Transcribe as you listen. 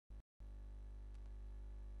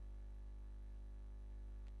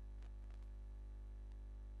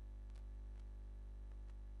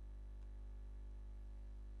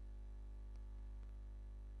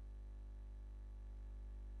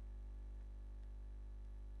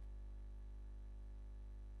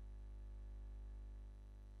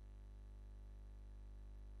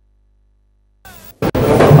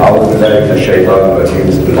بالله من الشيطان الرجيم.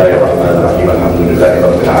 بسم الله الرحمن الرحيم. الحمد لله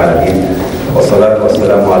رب العالمين، والصلاة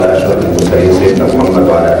والسلام على أشرف المرسلين سيدنا محمد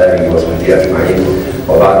وعلى آله وصحبه أجمعين.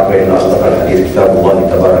 وبعد، فإن أصدق الحديث كتاب الله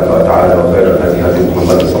تبارك وتعالى، وخير الهدي هدي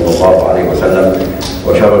محمد صلى الله عليه وسلم،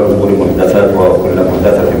 وشر الأمور محدثاتها، وكل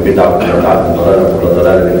محدثة بدعة، وكل بدعة ضلالة، وكل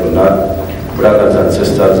ضلالة في النار. Brothers and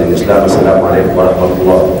sisters in Islam, Assalamu alaikum wa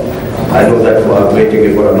rahmatullah. I know that we are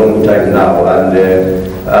waiting for a long time now, and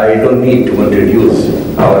I don't need to introduce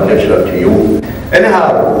our lecturer to you.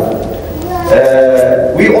 Anyhow,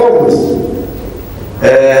 we always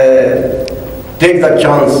take the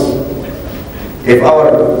chance, if our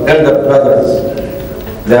elder brothers,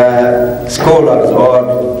 the scholars or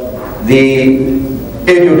the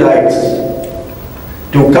erudites,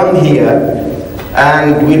 to come here,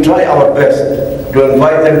 and we try our best to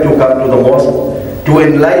invite them to come to the mosque to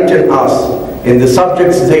enlighten us in the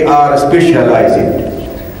subjects they are specializing.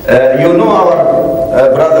 You know our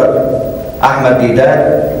brother Ahmad Didat.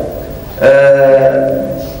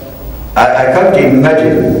 I can't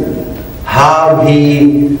imagine how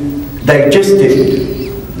he digested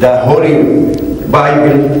the Holy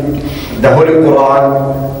Bible, the Holy Quran,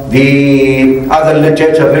 the other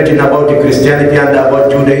literature written about Christianity and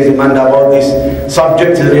about Judaism and about these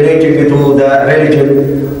subjects relating to the religion.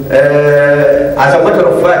 As a matter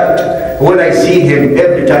of fact, when I see him,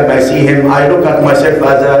 every time I see him, I look at myself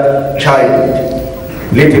as a child,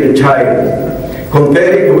 little child,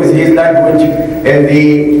 comparing with his language in the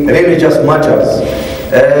religious matters.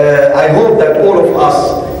 I hope that all of us,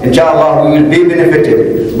 inshallah, we will be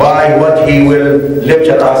benefited by what he will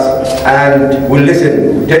lecture us, and will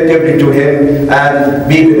listen attentively to him and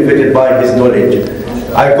be benefited by his knowledge.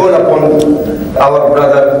 I call upon our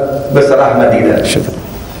brother, Mr. Ahmad Didat.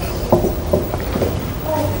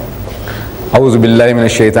 أعوذ بالله من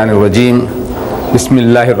الشيطان الرجيم. بسم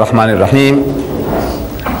الله الرحمن الرحيم.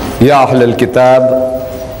 يا أهل الكتاب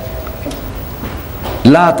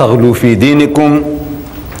لا تغلوا في دينكم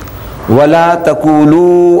ولا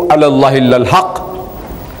تقولوا على الله إلا الحق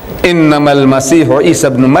إنما المسيح عيسى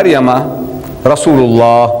ابن مريم رسول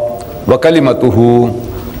الله وكلمته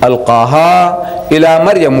ألقاها إلى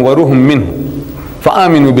مريم وروح منه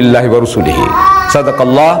فآمنوا بالله ورسوله صدق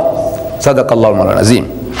الله المولى العظيم.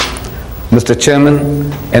 Mr. Chairman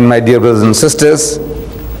and my dear brothers and sisters,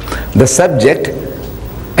 the subject,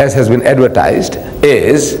 as has been advertised,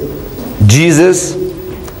 is Jesus,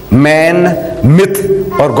 man, myth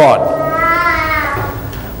or God.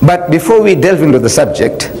 But before we delve into the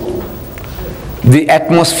subject, the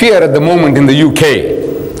atmosphere at the moment in the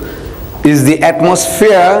UK is the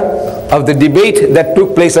atmosphere of the debate that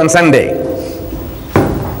took place on Sunday.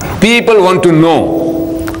 People want to know,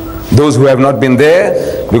 those who have not been there,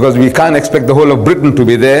 because we can't expect the whole of Britain to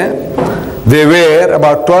be there. There were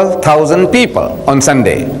about 12,000 people on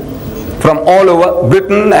Sunday from all over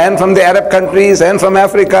Britain and from the Arab countries and from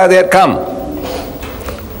Africa. They had come.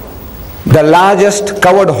 The largest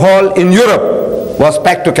covered hall in Europe was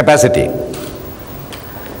packed to capacity.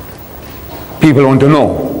 People want to know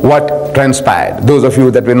what transpired. Those of you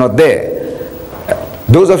that were not there,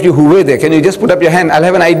 those of you who were there, can you just put up your hand? I'll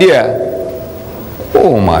have an idea.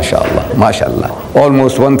 Oh, mashallah, mashallah.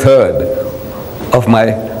 Almost 1/3 of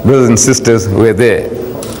my brothers and sisters were there.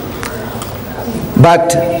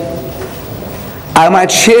 But I might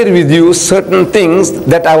share with you certain things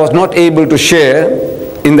that I was not able to share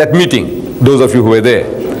in that meeting, those of you who were there.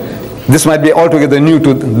 This might be altogether new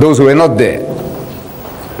to those who were not there.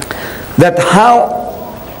 That how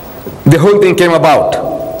the whole thing came about,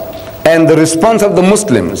 and the response of the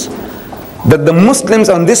Muslims, that the Muslims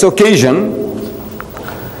on this occasion,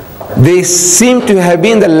 they seem to have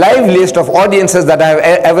been the liveliest of audiences that I have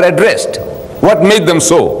ever addressed. What made them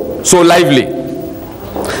so lively?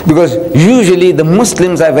 Because usually the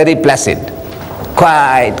Muslims are very placid,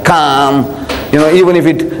 quiet, calm. You know, even if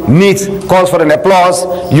it calls for an applause,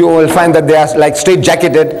 you will find that they are like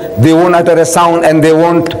straight-jacketed. They won't utter a sound, and they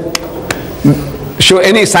won't show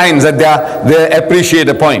any signs that they appreciate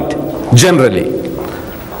a point, generally.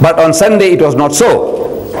 But on Sunday it was not so.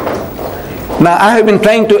 Now I have been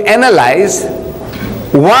trying to analyze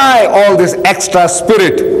why all this extra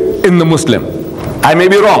spirit in the Muslim. I may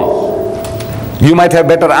be wrong. You might have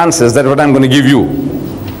better answers. That's what I'm going to give you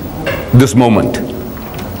this moment.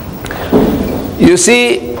 You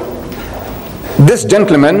see, this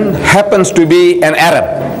gentleman happens to be an Arab.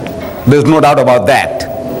 There's no doubt about that.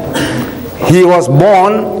 He was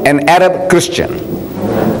born an Arab Christian,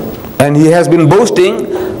 and he has been boasting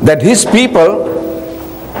that his people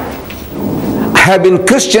have been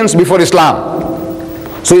Christians before Islam.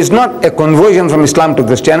 So it's not a conversion from Islam to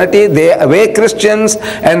Christianity. They were Christians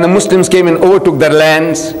and the Muslims came and overtook their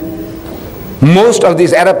lands. Most of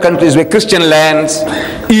these Arab countries were Christian lands.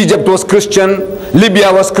 Egypt was Christian,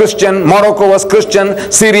 Libya was Christian, Morocco was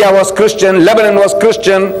Christian, Syria was Christian, Lebanon was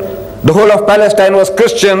Christian, the whole of Palestine was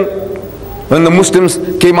Christian. When the Muslims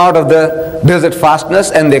came out of the desert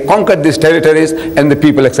fastness and they conquered these territories and the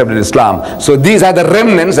people accepted Islam. So these are the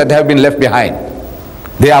remnants that have been left behind.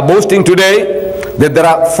 They are boasting today that there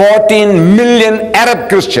are 14 million Arab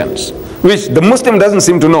Christians, which the Muslim doesn't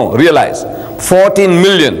seem to know, realize. 14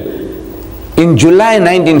 million. In July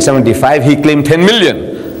 1975, he claimed 10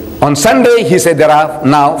 million. On Sunday, he said there are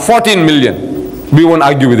now 14 million. We won't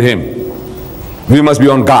argue with him. We must be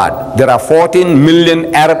on guard. There are 14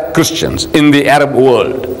 million Arab Christians in the Arab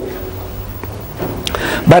world.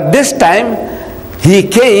 But this time, he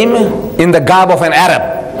came in the garb of an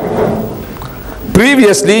Arab.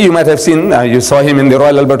 Previously, you might have seen, you saw him in the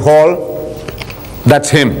Royal Albert Hall. That's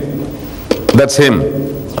him. That's him.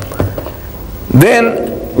 Then,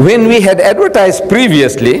 when we had advertised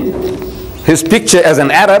previously his picture as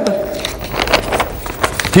an Arab,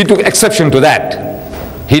 he took exception to that.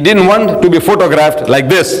 He didn't want to be photographed like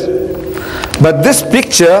this. But this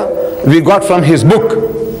picture we got from his book,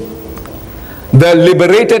 The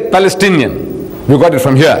Liberated Palestinian. We got it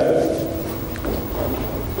from here.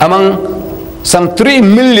 Among some 3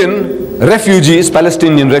 million refugees,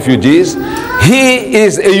 Palestinian refugees, he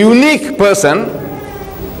is a unique person.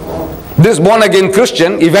 This born-again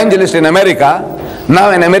Christian, evangelist in America,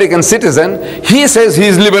 now an American citizen, he says he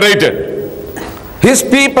is liberated. His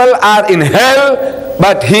people are in hell,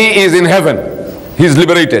 but he is in heaven. He is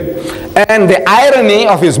liberated. And the irony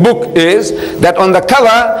of his book is that on the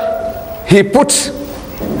cover, he puts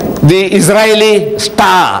the Israeli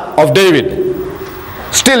Star of David.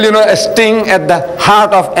 Still, you know, a sting at the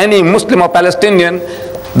heart of any Muslim or Palestinian,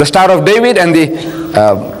 the Star of David and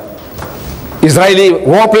the Israeli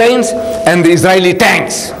warplanes and the Israeli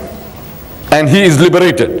tanks. And he is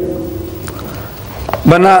liberated.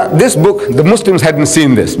 But now this book, the Muslims hadn't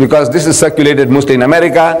seen this, because this is circulated mostly in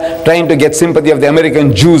America, trying to get sympathy of the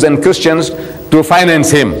American Jews and Christians to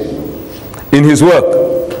finance him in his work.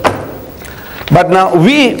 But now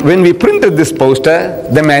when we printed this poster,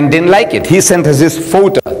 the man didn't like it. He sent us this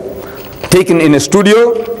photo taken in a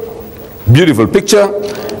studio, beautiful picture,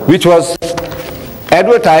 which was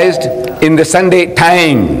advertised in the Sunday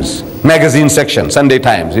Times magazine section. Sunday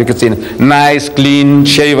Times, you can see nice, clean,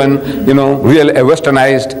 shaven, you know, real a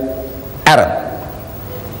westernized Arab.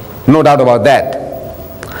 No doubt about that.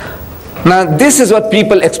 Now this is what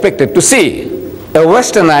people expected to see. A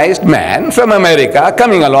westernized man from America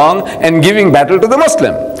coming along and giving battle to the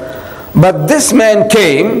Muslim. But this man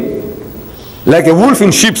came like a wolf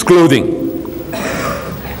in sheep's clothing.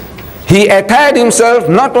 He attired himself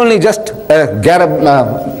not only just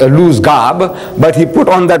a loose garb, but he put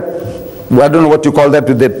on that, I don't know what you call that,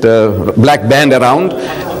 with that black band around.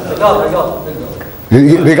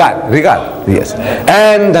 Regard, yes.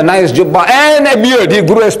 And a nice jubba and a beard. He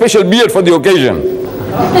grew a special beard for the occasion.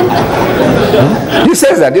 He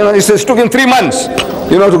says that, you know, he says it took him 3 months,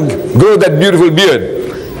 you know, to grow that beautiful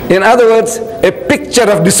beard. In other words, a picture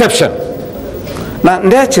of deception. Now,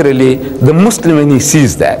 naturally, the Muslim, when he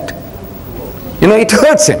sees that, you know, it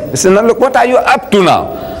hurts him. He says, now look, what are you up to now?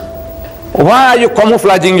 Why are you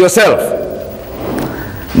camouflaging yourself?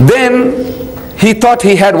 Then he thought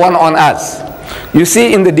he had one on us. You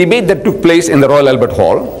see, in the debate that took place in the Royal Albert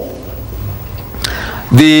Hall,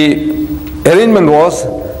 the arrangement was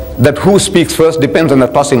that who speaks first depends on the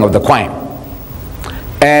tossing of the coin.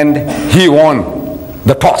 And he won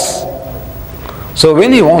the toss. So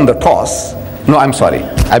when he won the toss, no, I'm sorry,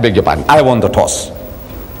 I beg your pardon, I won the toss.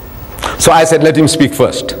 So I said, let him speak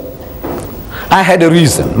first. I had a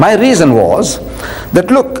reason. My reason was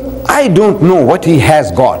that, look, I don't know what he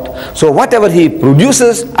has got. So whatever he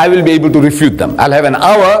produces, I will be able to refute them. I'll have an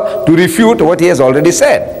hour to refute what he has already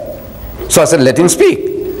said. So I said, let him speak.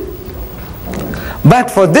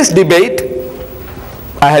 But for this debate,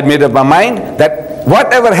 I had made up my mind that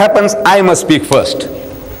whatever happens, I must speak first.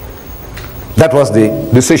 That was the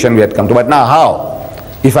decision we had come to. But now how?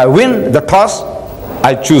 If I win the toss,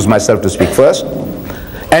 I choose myself to speak first.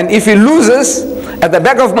 And if he loses, at the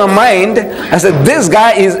back of my mind, I said, this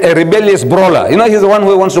guy is a rebellious brawler. You know, he's the one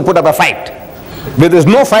who wants to put up a fight. But there's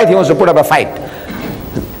no fight, he wants to put up a fight.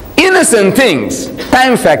 Innocent things,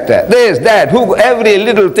 time factor, this, that, every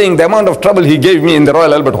little thing, the amount of trouble he gave me in the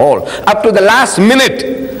Royal Albert Hall. Up to the last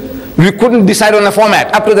minute, we couldn't decide on a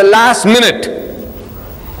format. Up to the last minute.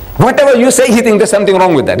 Whatever you say, he thinks there's something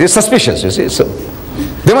wrong with that. He's suspicious, you see. So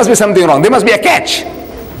there must be something wrong. There must be a catch.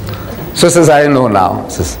 So says, I know now.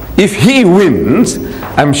 Says, if he wins,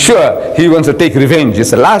 I'm sure he wants to take revenge. He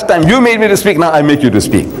said, last time you made me to speak, now I make you to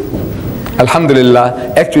speak.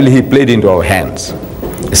 Alhamdulillah, actually he played into our hands.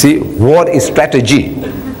 You see, war is strategy.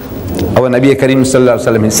 Our Nabi Karim sallallahu alaihi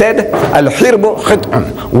wasallam, he said, Al-hirbu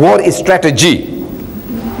khit'un. War is strategy.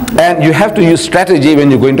 And you have to use strategy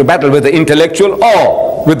when you go into battle, with the intellectual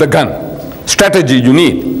or with the gun. Strategy you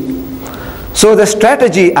need. So the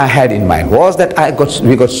strategy I had in mind was that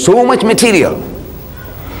we got so much material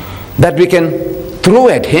that we can throw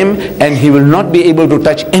at him and he will not be able to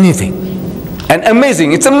touch anything. And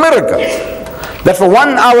amazing, it's a miracle that for 1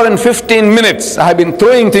 hour and 15 minutes I have been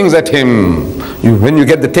throwing things at him. When you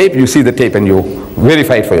get the tape, you see the tape and you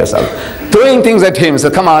verify it for yourself. Throwing things at him, so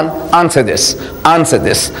come on, answer this, answer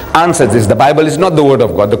this, answer this. The Bible is not the word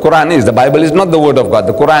of God, the Quran is. The Bible is not the word of God,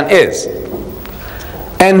 the Quran is.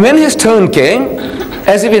 And when his turn came,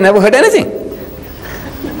 as if he never heard anything.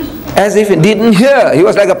 As if he didn't hear. He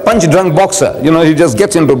was like a punch-drunk boxer. You know, he just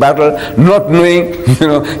gets into battle not knowing, you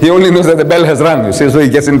know, he only knows that the bell has rung. You see, so he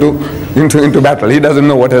gets into battle. He doesn't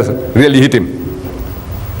know what has really hit him.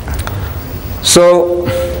 So,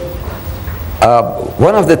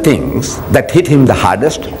 one of the things that hit him the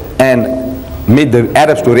hardest and made the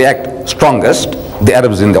Arabs to react strongest, the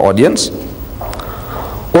Arabs in the audience,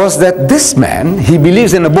 was that this man, he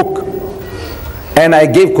believes in a book. And I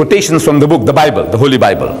gave quotations from the book, the Bible, the Holy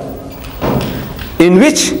Bible, in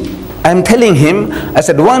which I'm telling him, I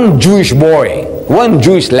said, one Jewish boy, one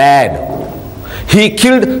Jewish lad, he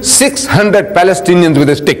killed 600 Palestinians with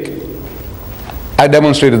a stick. I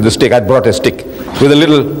demonstrated the stick. I brought a stick with a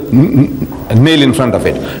little nail in front of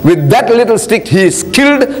it. With that little stick, he has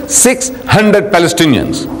killed 600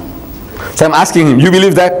 Palestinians. So I'm asking him, you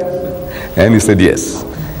believe that? And he said, yes.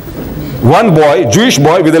 One boy, Jewish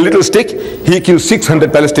boy with a little stick, he killed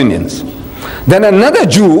 600 Palestinians. Then another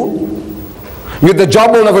Jew with the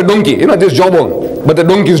jawbone of a donkey, you know this jawbone, but the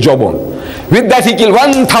donkey's jawbone. With that he killed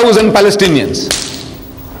 1,000 Palestinians.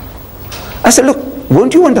 I said, look,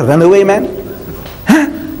 won't you want to run away, man? Huh?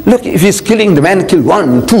 Look, if he's killing, the man killed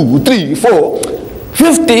 1, 2, 3, 4,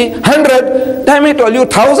 50, 100, damn it all, you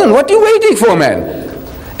 1,000, what are you waiting for, man?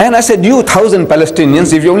 And I said, you 1,000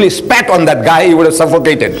 Palestinians, if you only spat on that guy, he would have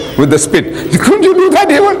suffocated with the spit. Couldn't you do that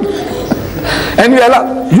even? And we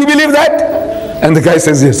allow, you believe that? And the guy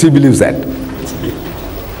says, yes, he believes that.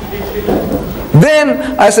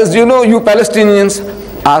 Then I says, you know, you Palestinians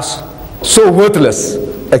are so worthless,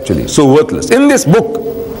 actually, so worthless. In this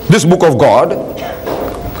book of God,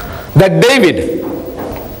 that David,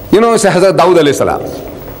 you know, it's Hazrat Dawud alayhi salam.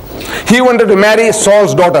 He wanted to marry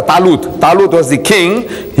Saul's daughter, Talut. Talut was the king.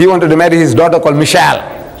 He wanted to marry his daughter called Michal.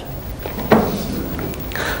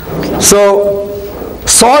 So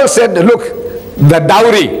Saul said, look, the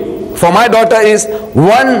dowry for my daughter is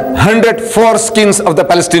 100 foreskins of the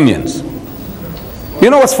Palestinians. You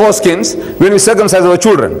know what's foreskins? When we circumcise our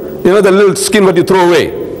children, you know the little skin what you throw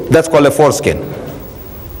away, that's called a foreskin.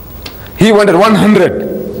 He wanted 100.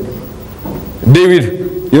 David,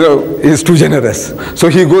 you know, is too generous. So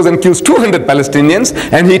he goes and kills 200 Palestinians,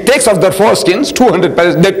 and he takes off their foreskins, 200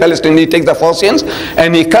 dead Palestinians, he takes the foreskins,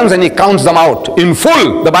 and he comes and he counts them out in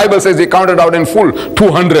full. The Bible says he counted out in full,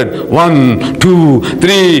 200, 1, 2,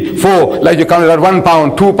 3, 4, like you counted out 1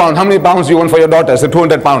 pound, 2 pounds. How many pounds do you want for your daughter? I said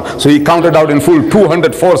 200 pounds. So he counted out in full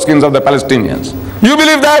 200 foreskins of the Palestinians. You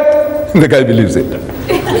believe that? The guy believes it.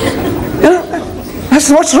 I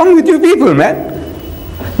said, what's wrong with you people, man?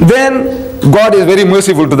 Then God is very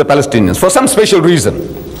merciful to the Palestinians for some special reason.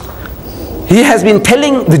 He has been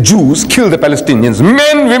telling the Jews, kill the Palestinians,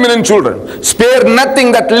 men, women and children. Spare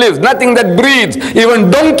nothing that lives, nothing that breathes. Even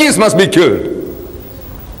donkeys must be killed.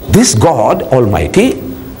 This God Almighty,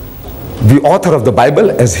 the author of the Bible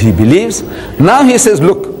as he believes, now he says,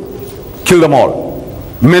 look, kill them all.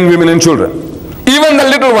 Men, women and children. Even the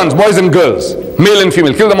little ones, boys and girls, male and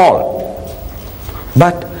female, kill them all.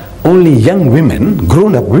 But only young women,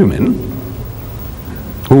 grown-up women,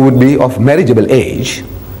 who would be of marriageable age,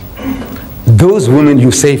 those women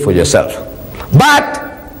you save for yourself.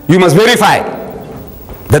 But you must verify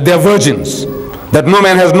that they are virgins, that no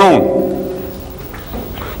man has known.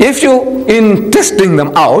 If you, in testing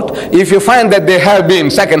them out, if you find that they have been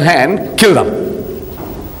second-hand, kill them.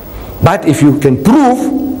 But if you can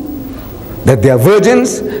prove that they are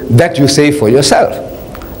virgins, that you save for yourself.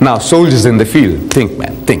 Now, soldiers in the field, think,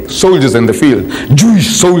 man, think. Soldiers in the field, Jewish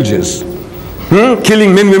soldiers,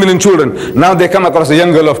 killing men, women and children. Now they come across a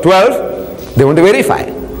young girl of 12, they want to verify.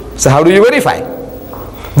 So how do you verify?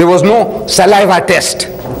 There was no saliva test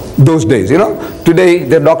those days, you know. Today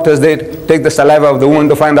the doctors, they take the saliva of the woman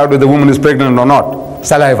to find out whether the woman is pregnant or not.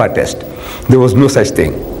 Saliva test. There was no such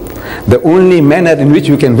thing. The only manner in which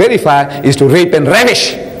you can verify is to rape and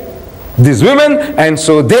ravish these women. And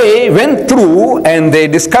so they went through and they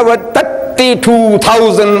discovered that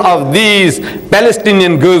 32,000 of these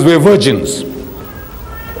Palestinian girls were virgins.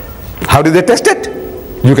 How did they test it?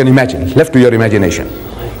 You can imagine, left to your imagination.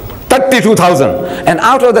 32,000. And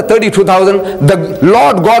out of the 32,000, the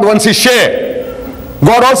Lord God wants his share.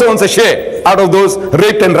 God also wants a share out of those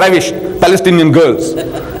raped and ravished Palestinian girls.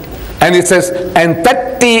 And it says, and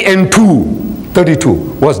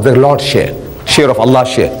 32 was the Lord's share of Allah's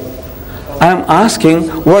share. I am asking,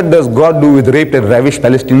 what does God do with raped and ravished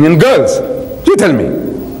Palestinian girls? You tell me.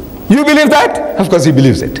 You believe that? Of course he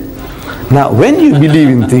believes it. Now, when you believe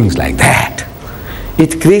in things like that,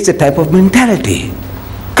 it creates a type of mentality.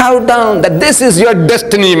 Cow down, that this is your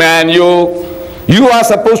destiny, man. You are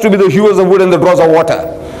supposed to be the hewers of wood and the drawers of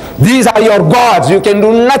water. These are your gods. You can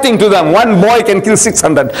do nothing to them. One boy can kill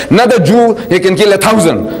 600. Another Jew, he can kill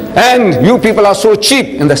 1,000. And you people are so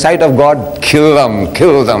cheap in the sight of God. Kill them,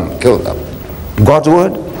 kill them, kill them. God's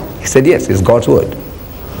word? He said, yes, it's God's word.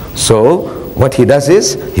 So, what he does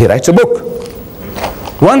is, he writes a book.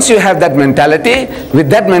 Once you have that mentality, with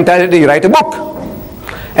that mentality you write a book.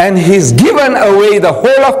 And he's given away the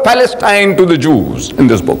whole of Palestine to the Jews in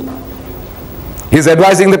this book. He's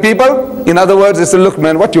advising the people. In other words, he said, look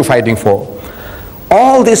man, what are you fighting for?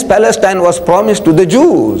 All this Palestine was promised to the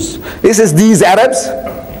Jews. He says, these Arabs,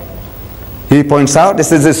 he points out,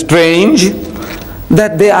 this is strange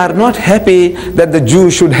that they are not happy that the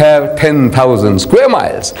Jews should have 10,000 square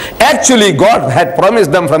miles. Actually, God had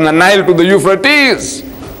promised them from the Nile to the Euphrates.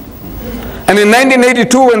 And in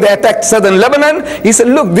 1982, when they attacked southern Lebanon, he said,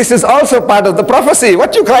 look, this is also part of the prophecy.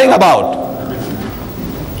 What are you crying about?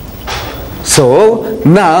 So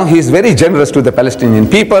now he's very generous to the Palestinian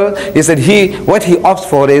people. He said what he opts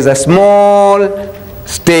for is a small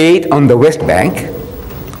state on the West Bank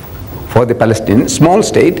for the Palestinians, small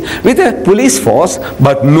state with a police force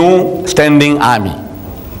but no standing army.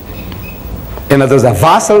 In other words, a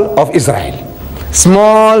vassal of Israel.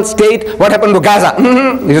 Small state. What happened to Gaza?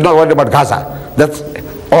 He's not worried about Gaza. That's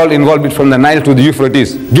all involved from the Nile to the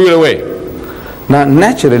Euphrates. Give it away. Now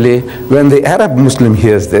naturally, when the Arab Muslim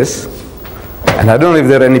hears this, and I don't know if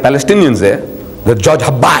there are any Palestinians there, the George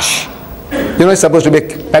Habash, he's supposed to be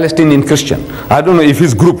a Palestinian Christian. I don't know if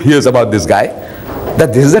his group hears about this guy,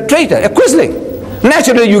 that this is a traitor, a quisling.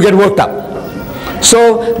 Naturally you get worked up.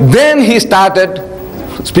 So then he started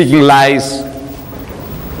speaking lies.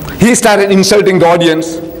 He started insulting the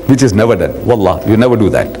audience, which is never done. Wallah, you never do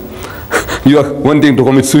that. You are wanting to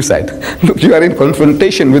commit suicide. Look, you are in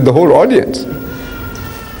confrontation with the whole audience.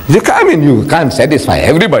 You can't satisfy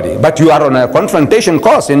everybody, but you are on a confrontation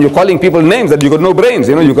course and you're calling people names that you got no brains,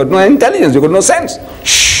 you got no intelligence, you got no sense.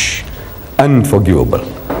 Shh, unforgivable.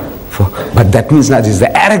 But that means that is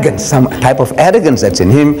the arrogance, some type of arrogance that's in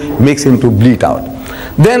him makes him to bleat out.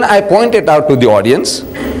 Then I pointed out to the audience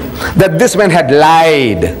that this man had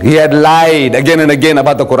lied. He had lied again and again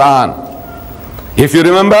about the Quran. If you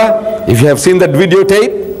remember, if you have seen that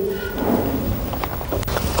videotape,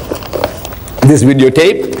 this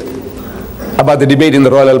videotape about the debate in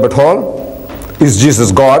the Royal Albert Hall, is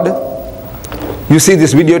Jesus God? You see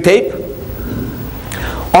this videotape?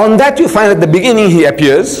 On that you find at the beginning he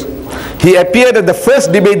appears. He appeared at the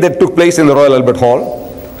first debate that took place in the Royal Albert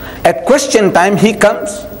Hall. At question time he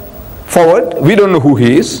comes forward. We don't know who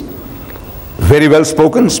he is. Very well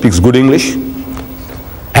spoken, speaks good English.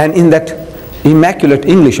 And in that immaculate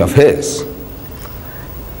English of his,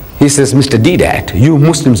 he says, Mr. Deedat, you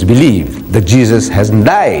Muslims believe that Jesus hasn't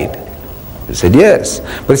died. He said, yes.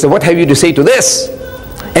 But he said, what have you to say to this?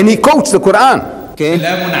 And he quotes the Quran. Okay.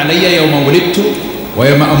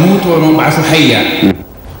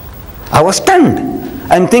 I was stunned.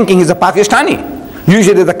 I'm thinking he's a Pakistani.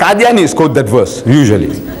 Usually the Qadianis quote that verse,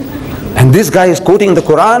 usually. And this guy is quoting the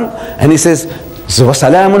Quran and he says,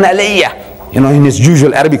 وَسَلَامٌ عَلَيَّ, in his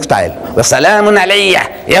usual Arabic style. وَسَلَامٌ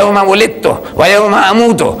عَلَيَّ يَوْمَ وُلِدْتُ وَيَوْمَ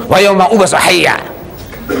أَمُوتُ وَيَوْمَ أُبْعَثُ حَيًّا.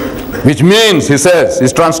 Which means, he says, he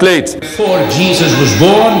translates, before Jesus was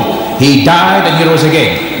born, he died and he rose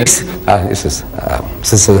again. He says,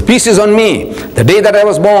 so the peace is on me, the day that I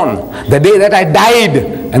was born, the day that I died,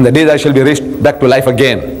 and the day that I shall be raised back to life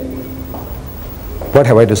again. What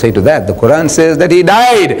have I to say to that? The Quran says that he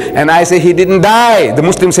died, and I say he didn't die. The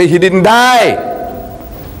Muslims say he didn't die.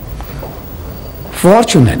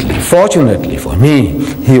 Fortunately for me,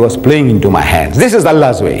 he was playing into my hands. This is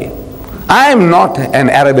Allah's way. I am not an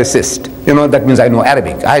Arabicist. That means I know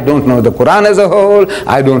Arabic. I don't know the Quran as a whole.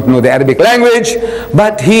 I don't know the Arabic language.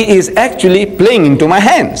 But he is actually playing into my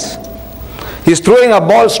hands. He's throwing a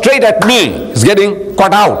ball straight at me. He's getting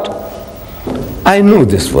caught out. I knew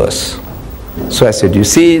this verse. So I said, you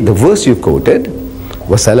see, the verse you quoted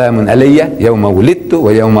وَسَلَامٌ عَلَيَّ يَوْمَ وُلِدْتُ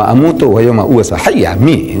وَيَوْمَ أَمُوتُ وَيَوْمَ أُبْعَثُ حَيًّا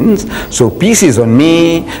means, so peace is on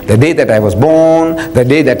me the day that I was born, the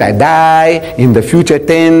day that I die, in the future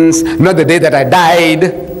tense, not the day that I died,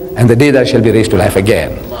 and the day that I shall be raised to life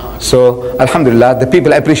again. So, alhamdulillah, the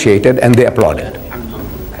people appreciated and they applauded.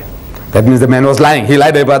 That means the man was lying. He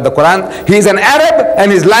lied about the Quran. He is an Arab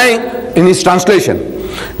and he's lying in his translation.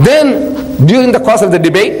 Then, during the course of the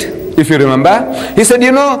debate, if you remember, he said,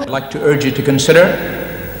 you know, I'd like to urge you to consider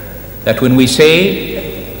that when we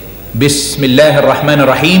say Bismillah ar-Rahman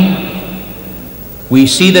ar-Rahim, we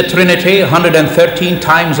see the Trinity 113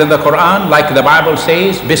 times in the Quran, like the Bible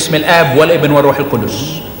says, Bismil Ab wal Ibn wa Ruh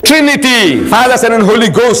al-Qudus. Trinity, Father, Son and Holy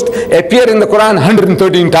Ghost appear in the Quran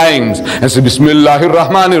 113 times and say Bismillahir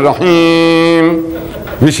Rahmanir Rahim,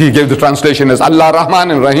 which he gave the translation as Allah Rahman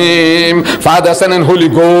and Rahim, Father, Son and Holy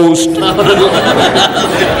Ghost. No,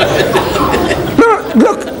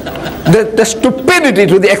 look, the stupidity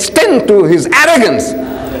to the extent to his arrogance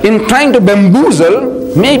in trying to bamboozle.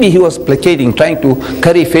 Maybe he was placating, trying to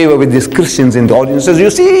curry favor with these Christians in the audience. Says, you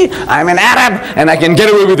see, I'm an Arab and I can get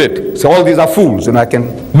away with it. So all these are fools and I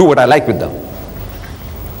can do what I like with them.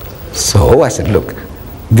 So I said, look,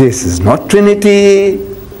 this is not Trinity.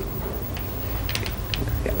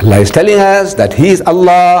 Allah is telling us that He is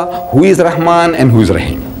Allah, who is Rahman and who is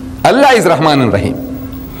Rahim. Allah is Rahman and Rahim.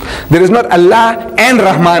 There is not Allah and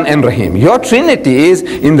Rahman and Rahim. Your Trinity is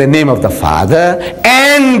in the name of the Father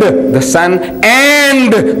and the Son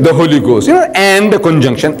and the Holy Ghost. You know, and the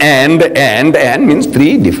conjunction and means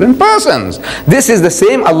three different persons. This is the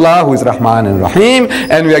same Allah who is Rahman and Rahim,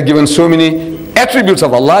 and we are given so many attributes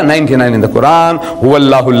of Allah, 99 in the Quran.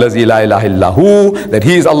 Huwallahu allazi la ilaha illahu, that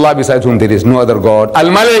He is Allah besides whom there is no other God.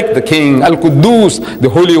 Al-Malik, the King. Al-Quddus, the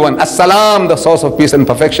Holy One. As-Salam, the source of peace and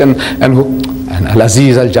perfection. And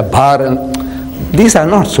Al-Aziz, Al-Jabbar. These are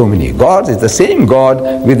not so many gods. It's the same God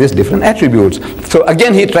with these different attributes. So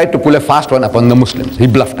again he tried to pull a fast one upon the Muslims. He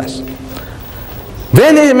bluffed us.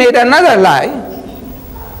 Then he made another lie.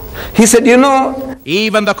 He said, you know,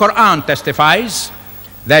 even the Quran testifies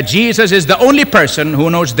that Jesus is the only person who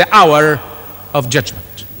knows the hour of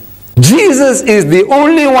judgment. Jesus is the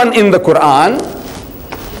only one in the Quran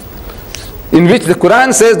in which the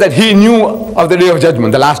Quran says that He knew of the day of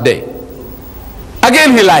judgment, the last day.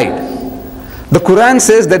 Again he lied. The Quran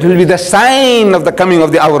says that will be the sign of the coming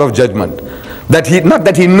of the hour of judgment. Not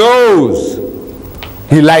that He knows.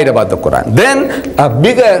 He lied about the Quran. Then a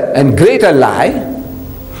bigger and greater lie,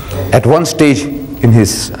 at one stage in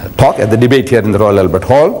his talk at the debate here in the Royal Albert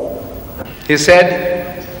Hall, he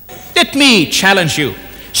said, let me challenge you.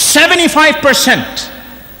 75%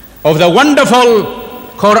 of the wonderful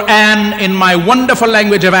Quran in my wonderful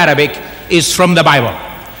language of Arabic is from the Bible.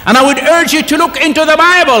 And I would urge you to look into the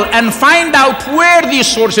Bible and find out where these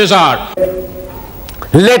sources are.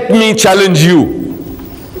 Let me challenge you.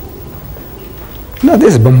 Now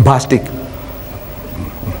this is bombastic,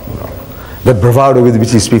 the bravado with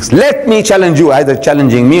which he speaks. Let me challenge you, either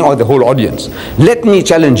challenging me or the whole audience. Let me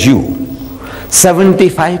challenge you.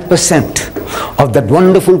 75% of that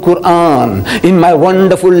wonderful Quran in my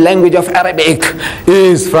wonderful language of Arabic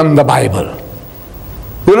is from the Bible.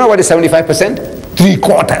 You know what is 75%?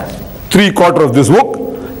 Three-quarter of this book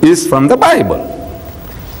is from the Bible.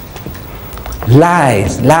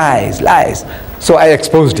 Lies. So I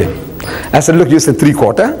exposed him. I said, look, you said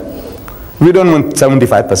three-quarter. We don't want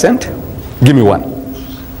 75%. Give me one.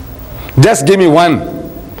 Just give me one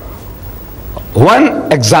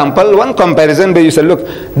example, one comparison where you say, look,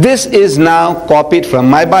 this is now copied from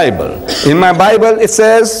my Bible. In my Bible it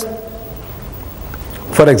says,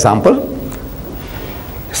 for example,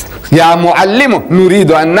 Ya muallimu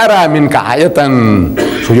nuridu an nara minka ayatan.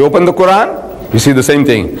 So you open the Quran, you see the same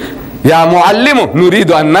thing. Ya muallimu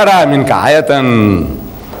nuridu an nara minka ayatan.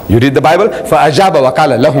 You read the Bible, فَأَجَابَ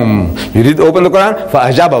وَقَالَ لَهُمْ. You open the Quran,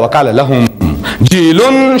 فَأَجَابَ وَقَالَ لَهُمْ.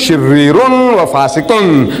 Jilun shirrirun wa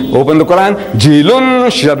fasikun. Open the Quran, Jilun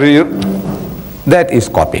shirrir. That is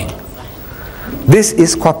copying. This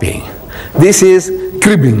is copying. This is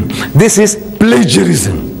cribbing. This is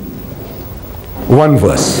plagiarism. One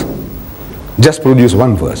verse. Just produce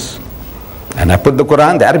one verse. And I put the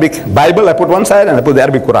Quran, the Arabic Bible, I put one side and I put the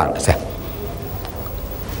Arabic Quran.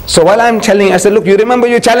 So while I'm telling, I said, look, you remember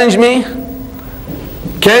you challenged me?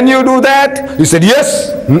 Can you do that? He said,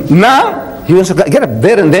 yes. Now? He wants to get up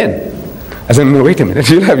there and then. I said, no, wait a minute,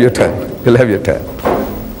 you'll have your turn. You'll have your turn.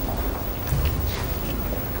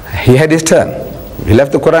 He had his turn. He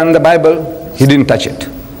left the Quran and the Bible. He didn't touch it.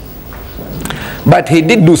 But he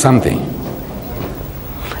did do something.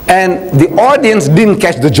 And the audience didn't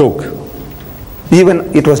catch the joke.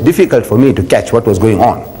 Even it was difficult for me to catch what was going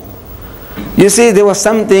on. You see, there was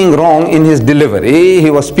something wrong in his delivery. He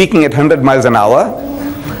was speaking at 100 miles an hour,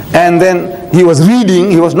 and then he was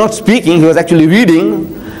reading. He was not speaking, he was actually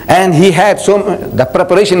reading, and he had the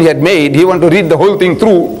preparation he had made. He wanted to read the whole thing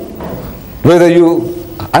through. Whether you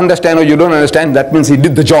understand or you don't understand, that means he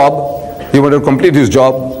did the job. He wanted to complete his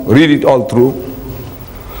job, read it all through.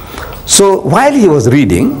 So while he was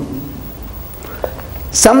reading,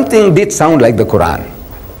 something did sound like the Quran.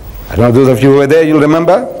 I don't know, those of you who were there, you'll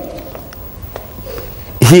remember.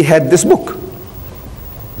 He had this book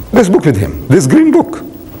with him, this green book.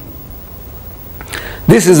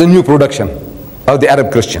 This is a new production of the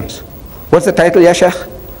Arab Christians. What's the title, ya Sheikh?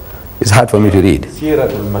 It's hard for me to read.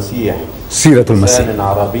 Siratul Masih. Siratul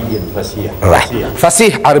Masih. Right.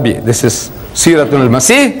 Fasih Arabi. This is Siratul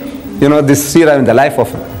Masih. You know, this Sirah in the life of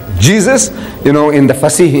Jesus, you know, in the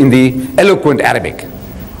Fasih, in the eloquent Arabic.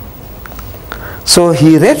 So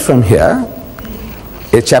he read from here,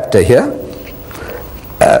 a chapter here,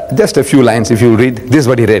 just a few lines. If you read, this is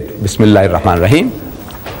what he read. Bismillahir Rahmanir Rahim.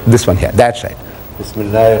 This one here, that's right.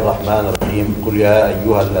 Bismillahir Rahmanir Rahim. Qul ya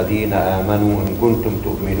ayyuhal ladhina amanu in kuntum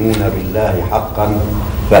tu'minuna billahi haqqan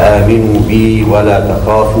fa'aminu bi wa la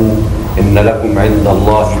takhafu inna lakum 'inda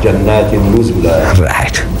Allahi jannatin nuzula.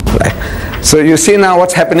 Right. So you see now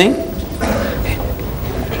what's happening?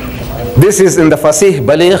 This is in the Fasih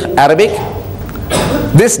Baligh Arabic.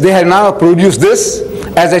 This, they have now produced this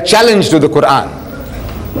as a challenge to the Quran.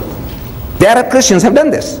 The Arab Christians have done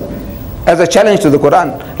this as a challenge to the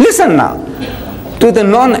Quran. Listen now, to the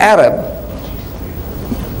non-Arab,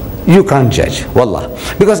 you can't judge, wallah.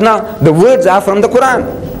 Because now the words are from the Quran.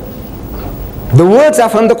 The words are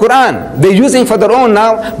from the Quran. They're using for their own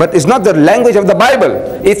now, but it's not the language of the Bible.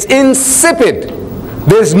 It's insipid.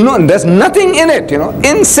 There's nothing in it, you know,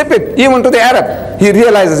 insipid. Even to the Arab, he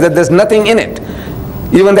realizes that there's nothing in it.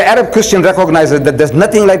 Even the Arab Christian recognizes that there's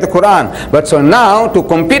nothing like the Quran. But so now, to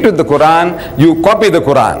compete with the Quran, you copy the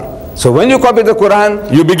Quran. So when you copy the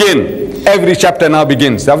Quran, you begin. Every chapter now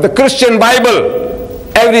begins. Of the Christian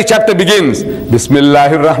Bible, every chapter begins.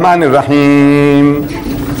 Bismillahir Rahmanir Rahim.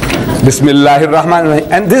 Bismillahir Rahmanir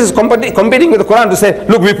Rahim. And this is competing with the Quran to say,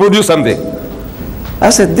 look, we produce something. I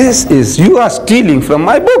said, you are stealing from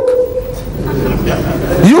my book.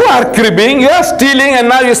 You are cribbing, you are stealing, and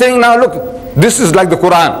now you're saying, now look, this is like the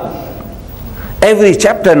Quran. Every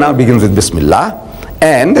chapter now begins with Bismillah,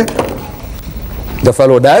 and the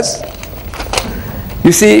fellow does.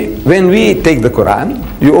 You see, when we take the Quran,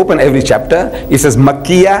 you open every chapter, it says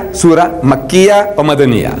Makkiyah, Surah, Makkiyah or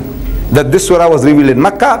Madaniyah. That this surah was revealed in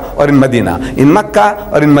Makkah or in Medina, in Makkah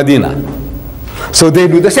or in Medina. So they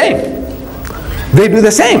do the same. They do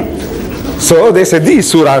the same. So they say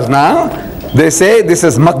these surahs now, they say this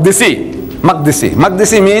is Maqdisi. Maqdisi.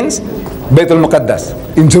 Maqdisi means Baitul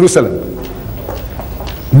Muqaddas in Jerusalem.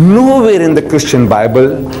 Nowhere in the Christian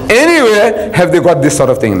Bible, anywhere have they got this sort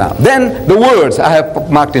of thing now. Then the words I have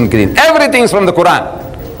marked in green. Everything is from the Quran.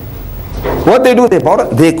 What they do,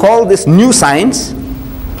 they call this new science.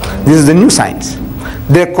 This is the new science.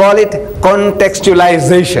 They call it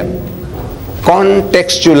contextualization.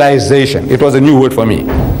 Contextualization. It was a new word for me.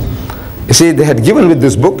 You see, they had given with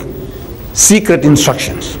this book secret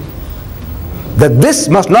instructions. That this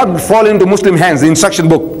must not fall into Muslim hands, the instruction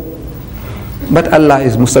book. But Allah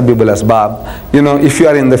is Musabbibul Asbab. You know, if you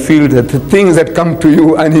are in the field, the things that come to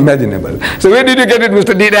you are unimaginable. So where did you get it,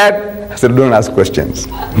 Mr. Deedat? I said, don't ask questions.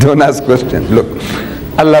 Don't ask questions. Look,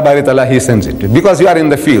 Allah Bari Ta'ala, He sends it. Because you are in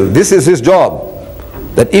the field. This is His job.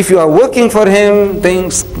 That if you are working for Him,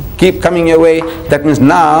 things keep coming your way. That means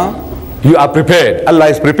now you are prepared. Allah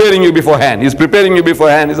is preparing you beforehand. He's preparing you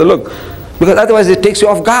beforehand. He said, look, because otherwise it takes you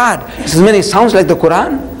off guard. He says, man, it sounds like the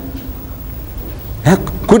Quran.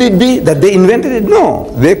 Could it be that they invented it?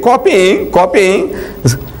 No. They're copying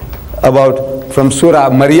about from Surah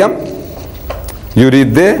Maryam. You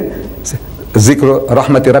read there, Zikru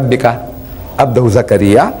Rahmati Rabbika Abdahu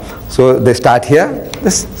Zakaria. So they start here.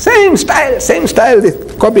 The same style. They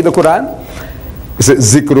copy the Quran. It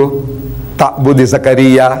says Zikru Ta'budi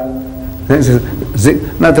Zakaria.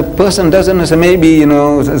 Now the person doesn't say maybe, you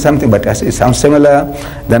know, something, but it sounds similar.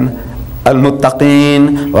 Then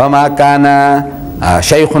Al-Muttaqin wa ma kana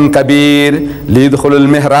Shaykhun Kabir Lidkhul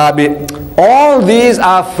al-Mihrab. All these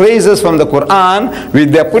are phrases from the Quran which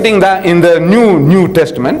they are putting in the New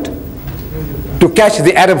Testament to catch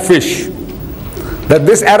the Arab fish. That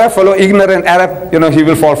this Arab fellow, ignorant Arab, you know, he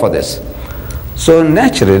will fall for this. So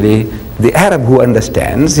naturally, the Arab who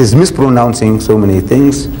understands is mispronouncing so many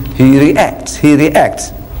things. He reacts.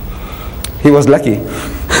 He was lucky,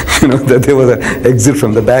 you know, that there was an exit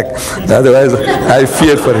from the back. Otherwise, I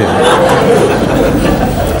feared for him.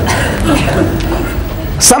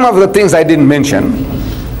 Some of the things I didn't mention,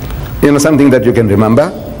 something that you can remember,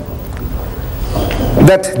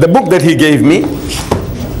 that the book that he gave me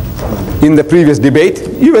in the previous debate,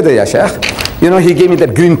 you were there, ya Sheikh. He gave me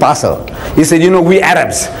that green parcel. He said, we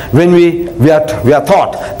Arabs, when we are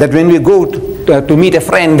taught that when we go to meet a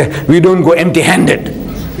friend, we don't go empty-handed.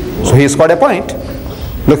 So he's got a point.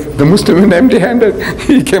 Look, the Muslim went empty-handed.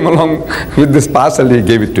 He came along with this parcel, he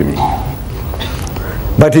gave it to me.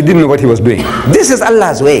 But he didn't know what he was doing. This is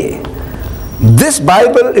Allah's way. This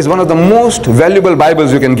Bible is one of the most valuable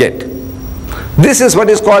Bibles you can get. This is what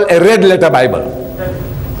is called a red letter Bible.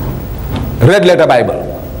 Red letter Bible.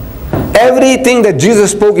 Everything that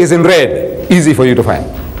Jesus spoke is in red. Easy for you to find.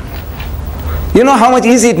 You know how much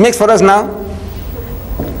easy it makes for us now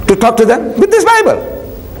to talk to them? With this Bible.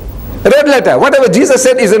 Red letter. Whatever Jesus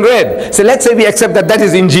said is in red. So let's say we accept that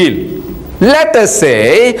is Injil. Let us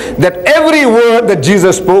say that every word that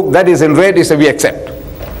Jesus spoke that is in red is we accept.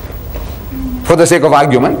 For the sake of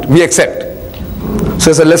argument, we accept.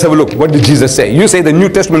 So let's have a look. What did Jesus say? You say the New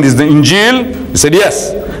Testament is the Injil? He said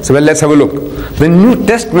yes. So let's have a look. The New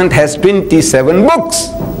Testament has 27 books.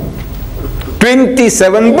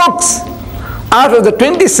 27 books. Out of the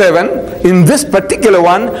 27, in this particular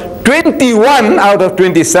one, 21 out of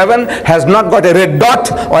 27 has not got a red dot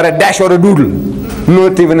or a dash or a doodle.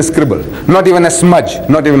 Not even a scribble. Not even a smudge.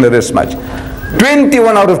 Not even a red smudge.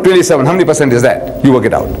 21 out of 27. How many percent is that? You work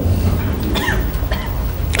it out.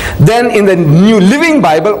 Then in the New Living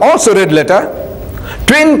Bible, also red letter,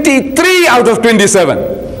 23 out of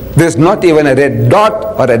 27. There's not even a red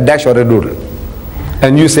dot or a dash or a doodle.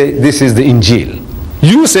 And you say this is the Injil.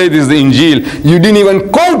 You say this is the Injil. You didn't even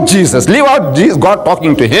quote Jesus. Leave out Jesus, God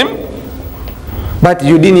talking to him. But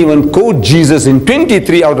you didn't even quote Jesus in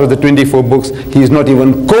 23 out of the 24 books. He is not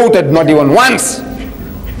even quoted, not even once.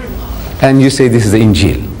 And you say this is the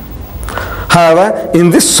Injil. However,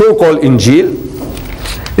 in this so-called Injil,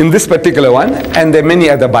 in this particular one, and there are many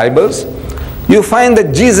other Bibles, you find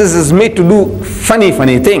that Jesus is made to do funny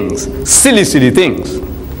things, silly things.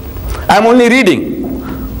 I'm only reading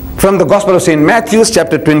from the Gospel of St. Matthew,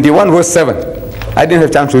 chapter 21, verse 7. I didn't have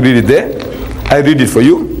a chance to read it there. I read it for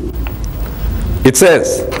you. It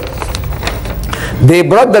says, they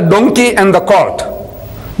brought the donkey and the colt.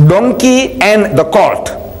 Donkey and the colt.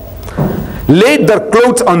 Laid their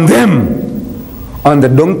clothes on them, on the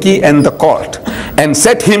donkey and the colt, and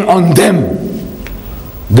set him on them.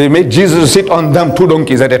 They made Jesus sit on them, 2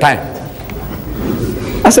 donkeys at a time.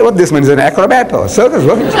 I said, what, this man is an acrobat or circus?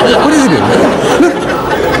 What is he doing? Look.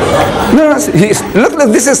 Look,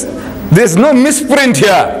 there's no misprint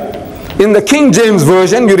here. In the King James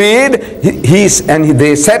Version, you read,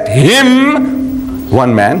 they set him,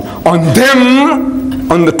 one man, on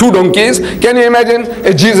them, on the 2 donkeys. Can you imagine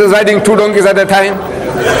a Jesus riding 2 donkeys at a time?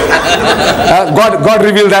 God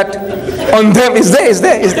revealed that. On them, is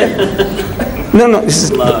there. No, this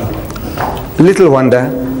is little wonder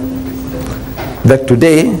that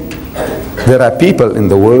today there are people in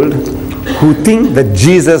the world who think that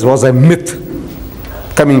Jesus was a myth.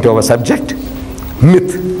 Coming to our subject,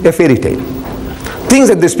 myth, a fairy tale. Things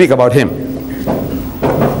that they speak about him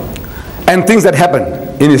and things that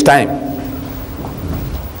happened in his time.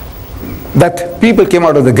 That people came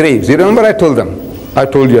out of the graves. You remember I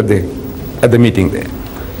told you at the meeting there.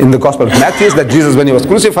 In the Gospel of Matthew, that Jesus, when he was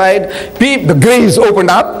crucified, the graves opened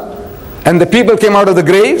up and the people came out of the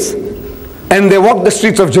graves and they walked the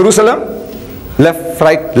streets of Jerusalem, left,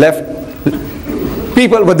 right, left.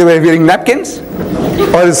 People, but they were wearing napkins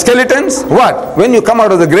or skeletons. What? When you come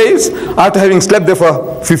out of the graves, after having slept there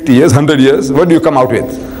for 50 years, 100 years, what do you come out with?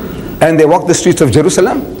 And they walked the streets of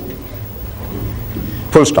Jerusalem.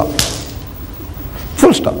 Full stop.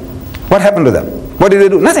 Full stop. What happened to them? What did they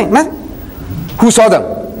do? Nothing. Who saw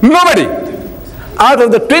them? Nobody. Out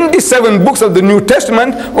of the 27 books of the New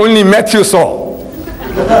Testament, only Matthew saw.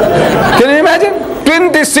 Can you imagine?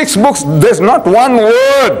 26 books, there's not one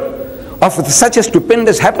word of such a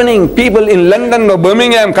stupendous happening. People in London or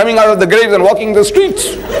Birmingham coming out of the graves and walking the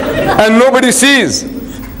streets. And nobody sees.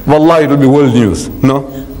 Wallah, it will be world news. No?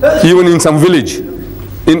 Even in some village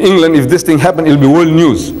in England, if this thing happened, it will be world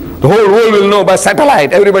news. The whole world will know by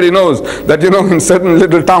satellite. Everybody knows that, in certain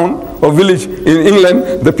little town or village in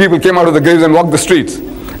England, the people came out of the graves and walked the streets.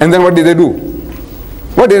 And then what did they do?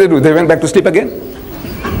 What did they do? They went back to sleep again.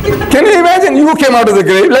 Can you imagine? You came out of the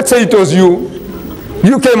grave. Let's say it was you.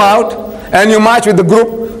 You came out and you march with the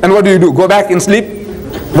group. And what do? Go back and sleep?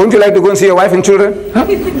 Won't you like to go and see your wife and children? Huh?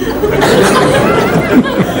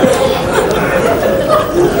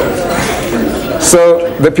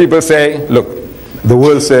 So the people say, look, the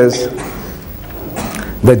world says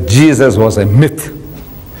that Jesus was a myth.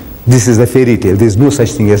 This is a fairy tale. There is no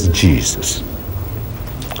such thing as Jesus.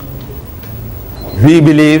 We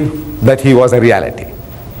believe that he was a reality.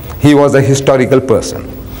 He was a historical person.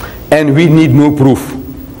 And we need no proof.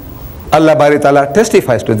 Allah Bari Ta'ala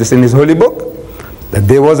testifies to this in his holy book, that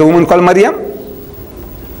there was a woman called Maryam,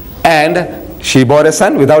 and she bore a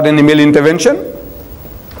son without any male intervention.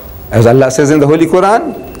 As Allah says in the Holy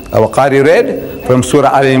Quran, our Qari read from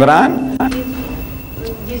Surah Al-Imran.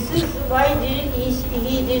 This is why he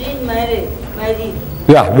didn't marry.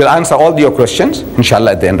 Yeah, we'll answer all your questions,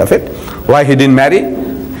 inshallah, at the end of it. Why he didn't marry?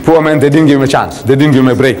 Poor man, they didn't give him a chance. They didn't give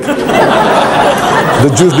him a break. The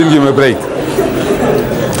Jews didn't give him a break.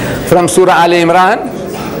 From Surah Al-Imran,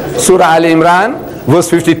 verse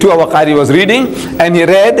 52, our Qari was reading, and he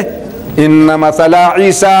read, Inna mathala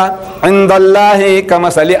Isa inda Allahi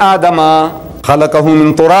kamasali Adama khalaqahu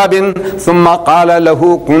min turabin thumma qala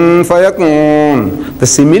lahu kun fayakun. The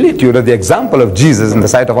similitude of the example of Jesus in the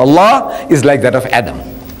sight of Allah is like that of Adam.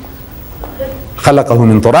 Khalaqahu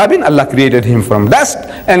min turabin, Allah created him from dust,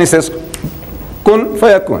 and he says, kun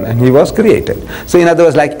fayakun, and he was created. So in other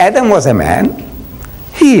words, like Adam was a man,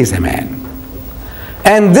 he is a man.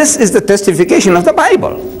 And this is the testification of the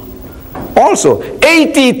Bible. Also,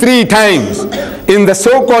 83 times in the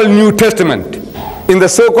so-called New Testament, in the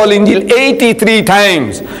so-called Injil, 83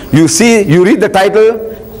 times, you read the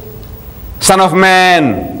title, Son of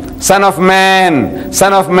Man, Son of Man,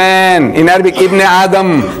 Son of Man. In Arabic, Ibn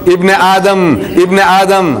Adam, Ibn Adam, Ibn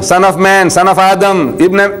Adam, Son of Man, Son of Adam,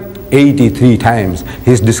 83 times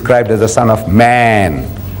he is described as the Son of Man.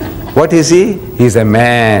 What is he? He is a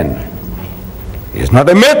man. He is not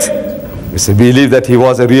a myth. We believe that he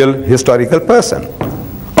was a real historical person.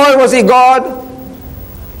 Or was he God?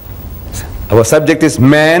 Our subject is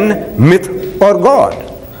man, myth, or God.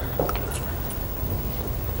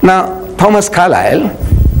 Now, Thomas Carlyle,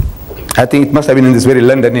 I think it must have been in this very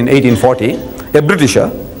London in 1840, a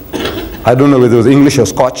Britisher, I don't know whether it was English or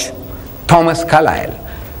Scotch, Thomas Carlyle,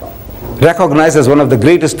 recognized as one of the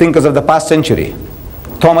greatest thinkers of the past century.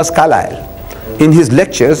 Thomas Carlyle, in his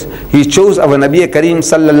lectures, he chose our Nabi Kareem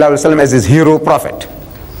sallallahu alaihi wasallam as his hero prophet.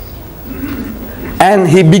 And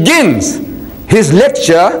he begins his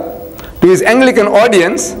lecture to his Anglican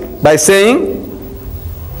audience by saying,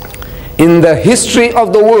 in the history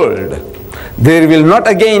of the world, there will not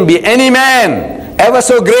again be any man ever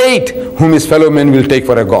so great whom his fellow men will take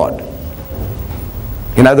for a god.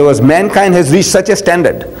 In other words, mankind has reached such a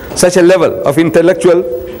standard, such a level of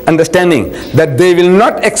intellectual understanding that they will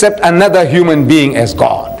not accept another human being as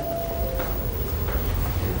God.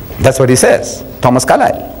 That's what he says, Thomas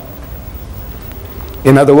Carlyle.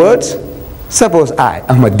 In other words, suppose I,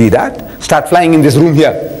 Ahmad Deedat, start flying in this room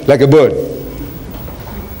here like a bird.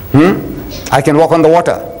 I can walk on the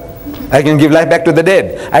water. I can give life back to the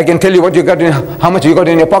dead. I can tell you what you got how much you got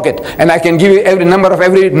in your pocket, and I can give you every number of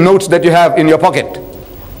every notes that you have in your pocket.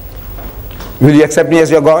 Will you accept me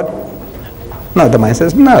as your God? No, the mind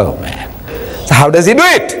says, no, man. So how does he do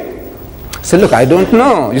it? Say, look, I don't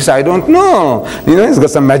know. You say, I don't know. You know, he's got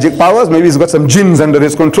some magic powers. Maybe he's got some jinns under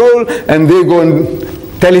his control, and they go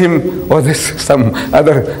and tell him, oh, there's some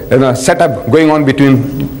other setup going on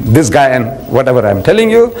between this guy and whatever I'm telling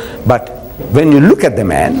you. But when you look at the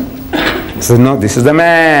man, he says, no, this is the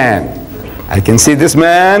man. I can see this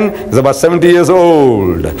man is about 70 years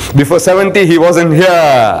old. Before 70, he wasn't here.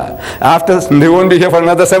 After, he won't be here for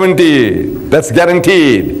another 70. That's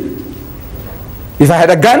guaranteed. If I had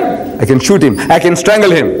a gun, I can shoot him. I can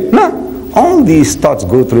strangle him. No. All these thoughts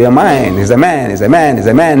go through your mind. He's a man, he's a man, he's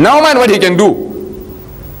a man. Now mind what he can do.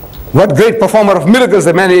 What great performer of miracles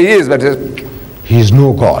the man he is, but he is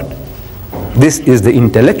no God. This is the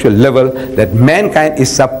intellectual level that mankind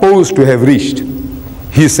is supposed to have reached.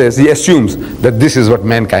 He says, he assumes that this is what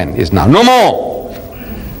mankind is now. No more.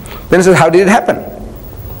 Then he says, how did it happen?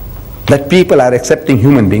 That people are accepting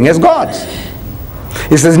human beings as gods.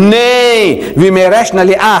 He says, nay, we may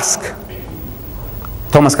rationally ask.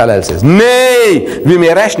 Thomas Carlyle says, nay, we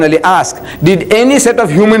may rationally ask, did any set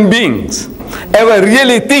of human beings ever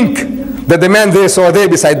really think that the man they saw there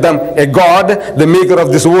beside them, a god, the maker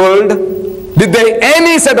of this world? Did they,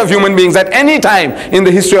 any set of human beings at any time in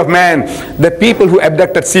the history of man, the people who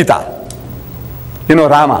abducted Sita,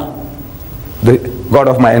 Rama, the god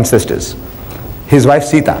of my ancestors, his wife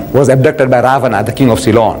Sita was abducted by Ravana, the king of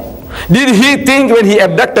Ceylon. Did he think when he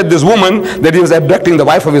abducted this woman that he was abducting the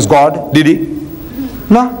wife of his god? Did he?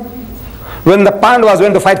 No. When the Pandavas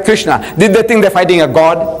went to fight Krishna, did they think they're fighting a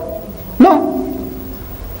god? No.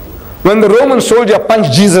 When the Roman soldier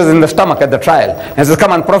punched Jesus in the stomach at the trial and says,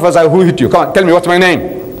 come on, prophesy, who hit you? Come on, tell me, what's my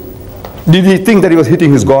name? Did he think that he was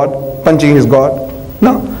hitting his God, punching his God?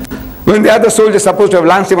 No. When the other soldier is supposed to have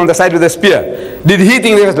lanced him on the side with a spear, did he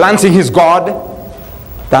think he was lancing his God?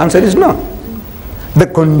 The answer is no. The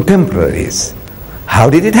contemporaries, how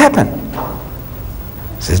did it happen?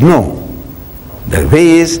 He says, no. The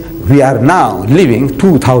way is, we are now living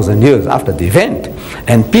 2,000 years after the event,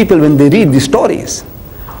 and people, when they read these stories,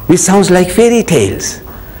 it sounds like fairy tales.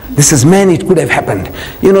 This is, man, it could have happened.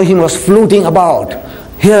 You know, he was floating about,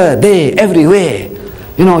 here, there, everywhere.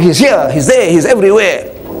 You know, he's here, he's there, he's everywhere.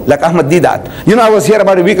 Like Ahmad Didat. You know, I was here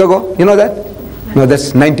about a week ago. You know that? No,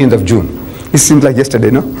 that's 19th of June. It seems like yesterday,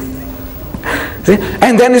 no? See?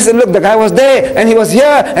 And then he said, look, the guy was there, and he was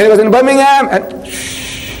here, and he was in Birmingham. And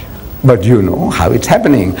but you know how it's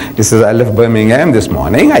happening. He says, I left Birmingham this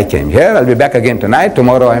morning, I came here, I'll be back again tonight,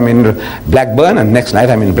 tomorrow I'm in Blackburn, and next night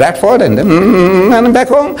I'm in Bradford, and then I'm back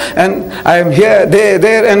home, and I'm here,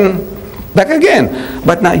 there, and back again.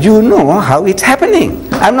 But now you know how it's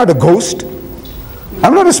happening. I'm not a ghost.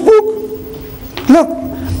 I'm not a spook. Look,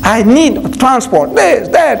 I need transport, this,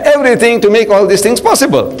 that, everything to make all these things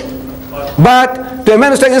possible. But to a man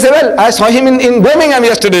who's saying, well, I saw him in Birmingham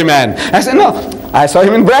yesterday, man. I said, no, I saw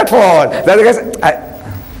him in Bradford. The other guy said,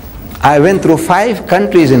 I went through 5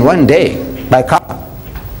 countries in one day by car.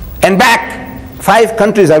 And back. 5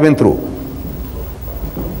 countries I went through.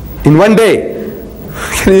 In one day.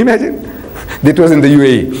 Can you imagine? It was in the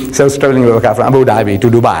UAE. So I was traveling with a car from Abu Dhabi to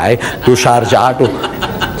Dubai to Sharjah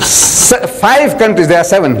to 5 countries. There are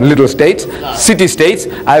 7 little states, city states.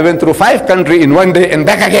 I went through 5 countries in one day and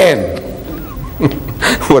back again.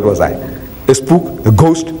 What was I? A spook? A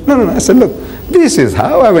ghost? No. I said, look, this is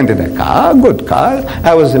how I went in a car, good car.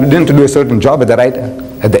 I was going to do a certain job at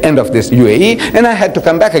the end of this UAE, and I had to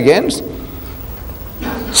come back again.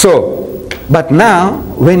 So, but now,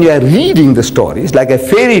 when you are reading the stories, like a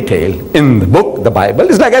fairy tale in the book, the Bible,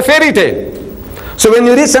 is like a fairy tale. So when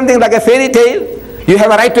you read something like a fairy tale, you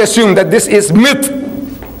have a right to assume that this is myth.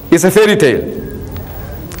 It's a fairy tale.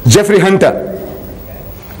 Jeffrey Hunter,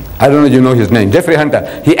 I don't know if you know his name, Jeffrey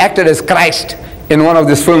Hunter, he acted as Christ in one of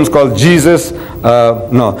these films called Jesus,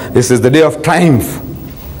 this is The Day of Triumph.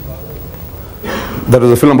 That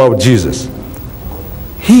was a film about Jesus.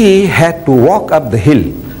 He had to walk up the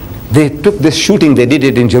hill. They took this shooting, they did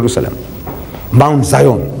it in Jerusalem, Mount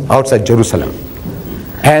Zion, outside Jerusalem.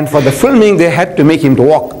 And for the filming, they had to make him to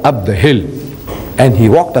walk up the hill. And he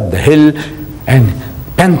walked up the hill and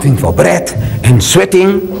panting for breath and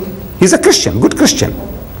sweating. He's a Christian, good Christian.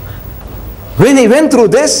 When he went through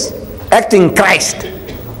this, acting Christ,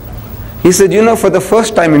 he said, you know, for the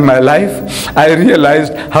first time in my life, I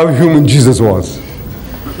realized how human Jesus was.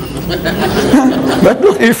 But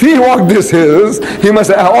look, if he walked these hills, he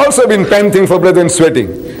must have also been panting for breath and sweating.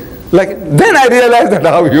 Like, then I realized that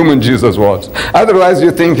how human Jesus was. Otherwise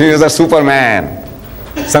you think he is a Superman.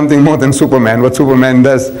 Something more than Superman, what Superman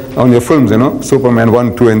does on your films, you know, Superman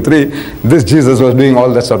 1, 2, and 3. This Jesus was doing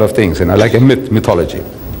all that sort of things, you know, like a mythology.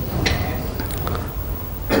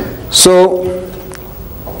 So,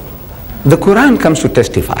 the Quran comes to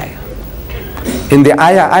testify. In the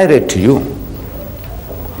ayah I read to you,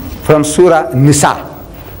 from Surah Nisa.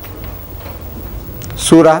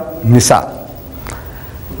 Surah Nisa.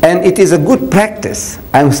 And it is a good practice,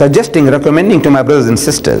 I'm suggesting, recommending to my brothers and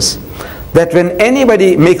sisters, that when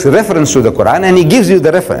anybody makes reference to the Quran and he gives you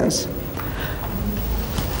the reference,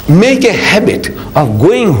 make a habit of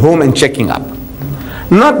going home and checking up.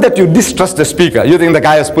 Not that you distrust the speaker, you think the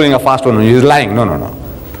guy is pulling a fast one on you, he's lying. No.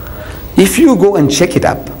 If you go and check it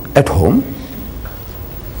up at home,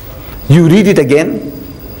 you read it again,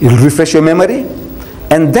 it'll refresh your memory,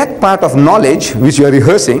 and that part of knowledge which you are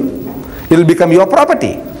rehearsing, it'll become your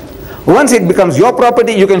property. Once it becomes your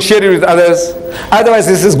property, you can share it with others. Otherwise,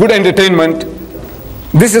 this is good entertainment.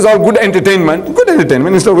 This is all good entertainment. Good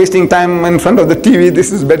entertainment. Instead of wasting time in front of the TV,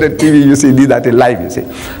 this is better TV, you see, do that in live, you see.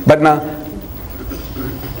 But now,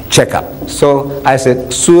 check up. So I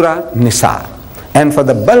said Surah Nisa. And for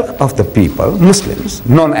the bulk of the people, Muslims,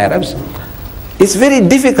 non-Arabs, it's very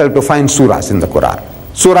difficult to find surahs in the Quran.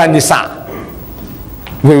 Surah Nisa.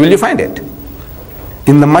 Where will you find it?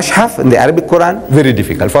 In the Mashhaf, in the Arabic Quran, very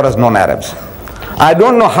difficult for us non-Arabs. I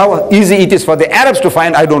don't know how easy it is for the Arabs to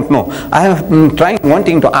find, I don't know. I have been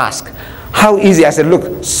wanting to ask, how easy? I said,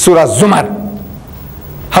 look, Surah Zumar.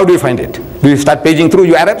 How do you find it? Do you start paging through,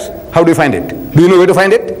 you Arabs? How do you find it? Do you know where to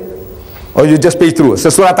find it? Or you just page through? So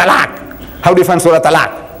Surah Talaq. How do you find Surah Talaq?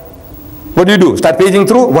 What do you do? Start paging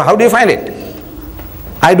through? Well, how do you find it?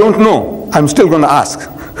 I don't know. I'm still going to ask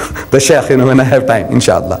the Shaykh, when I have time,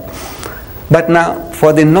 inshallah. But now,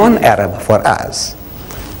 for the non-Arab, for us,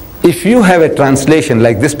 if you have a translation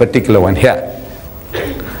like this particular one here,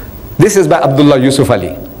 this is by Abdullah Yusuf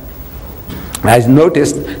Ali. I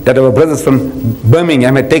noticed that our brothers from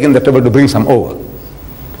Birmingham had taken the trouble to bring some over.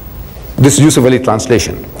 This is Yusuf Ali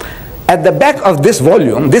translation. At the back of this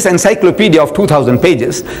volume, this encyclopedia of 2,000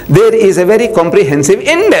 pages, there is a very comprehensive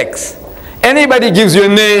index. Anybody gives you a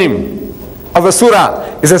name of a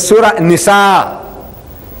surah, it's a surah Nisa.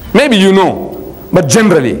 Maybe you know, but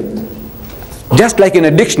generally, just like in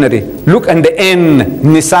a dictionary, look under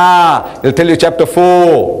N, Nisa, it'll tell you chapter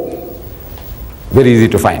 4. Very easy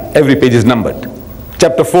to find. Every page is numbered.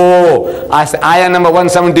 Chapter 4, ayah number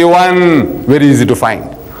 171, very easy to find.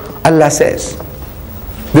 Allah says,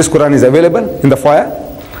 this Quran is available in the foyer.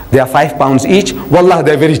 They are £5 each. Wallah,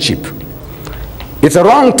 they are very cheap. It's a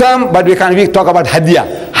wrong term, but we talk about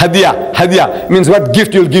hadiyah. Hadiyah, hadiyah means what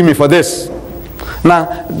gift you'll give me for this.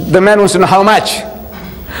 Now, the man wants to know how much.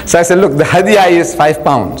 So I said, look, the hadiyah is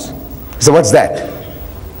 £5. So what's that?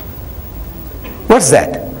 What's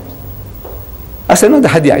that? I said, no, the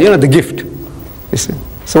hadiyah, the gift. He said,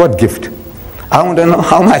 so what gift? I want to know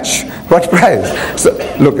how much, what price. So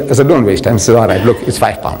look, I said, don't waste time. I said, all right, look, it's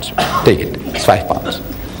 £5. Take it, it's £5.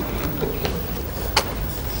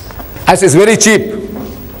 I said, it's very cheap.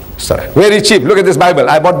 Sorry, very cheap. Look at this Bible.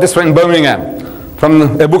 I bought this one in Birmingham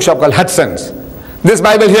from a bookshop called Hudson's. This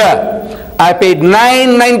Bible here, I paid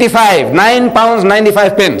 £9.95,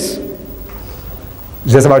 £9.95.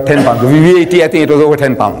 Just about £10. The VAT, I think it was over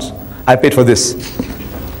 £10. I paid for this.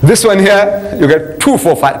 This one here, you get 2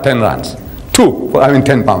 for 10 rands.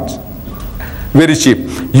 10 pounds. Very cheap.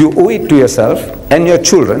 You owe it to yourself and your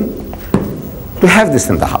children to have this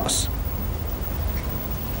in the house.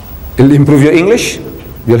 It'll improve your English.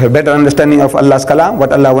 You'll have better understanding of Allah's kalam,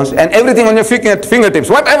 what Allah wants, and everything on your fingertips,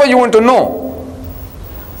 whatever you want to know.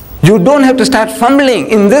 You don't have to start fumbling.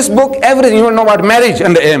 In this book, everything. You don't know about marriage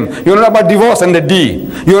under M. You don't know about divorce under D.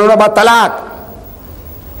 You don't know about talaq.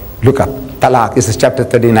 Look up. Talaq. This is chapter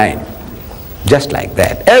 39. Just like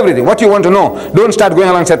that. Everything. What you want to know. Don't start going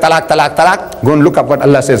along and say talaq, talaq, talaq. Go and look up what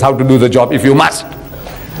Allah says, how to do the job if you must.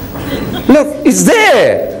 Look, it's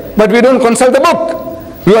there. But we don't consult the book.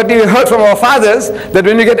 We heard from our fathers that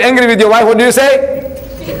when you get angry with your wife, what do you say?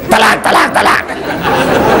 Talaq, talaq, talaq.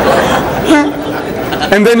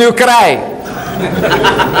 And then you cry.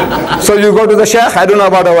 So you go to the sheikh. I don't know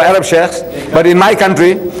about our Arab sheikhs, but in my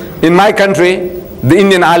country, the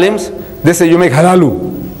Indian alims, they say you make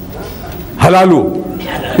halalu.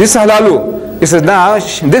 Halalu. This is halalu. He says, now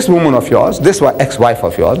this woman of yours, this ex-wife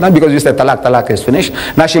of yours, now because you said talaq, talaq is finished,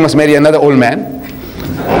 now she must marry another old man.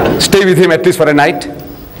 Stay with him at least for a night.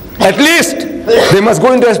 At least they must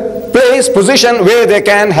go into a position where they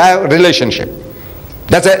can have relationship.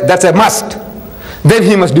 That's a must. Then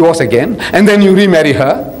he must divorce again, and then you remarry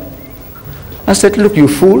her. I said, look, you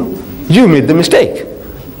fool, you made the mistake.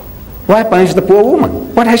 Why punish the poor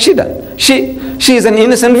woman? What has she done? She is an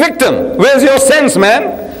innocent victim. Where's your sense,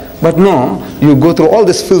 man? But no, you go through all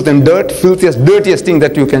this filth and dirt, filthiest, dirtiest thing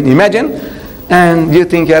that you can imagine, and you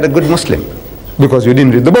think you are a good Muslim because you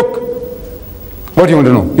didn't read the book. What do you want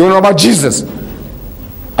to know? You want to know about Jesus?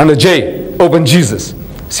 Under J, open Jesus.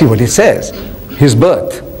 See what it says. His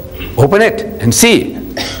birth. Open it and see.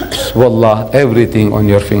 Wallah, everything on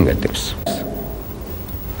your fingertips.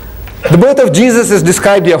 The birth of Jesus is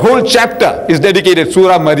described here. Whole chapter is dedicated.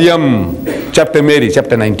 Surah Maryam, chapter Mary,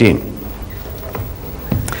 chapter 19.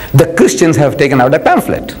 The Christians have taken out a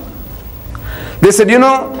pamphlet. They said,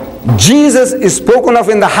 Jesus is spoken of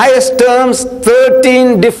in the highest terms,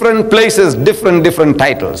 13 different places, different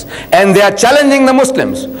titles. And they are challenging the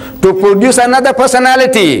Muslims to produce another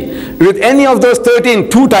personality with any of those 13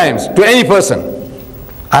 2 times to any person.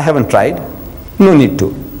 I haven't tried. No need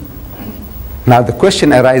to. Now the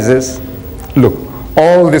question arises, look,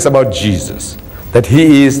 all this about Jesus, that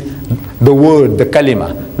he is the word, the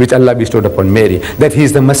kalima, which Allah bestowed upon Mary, that he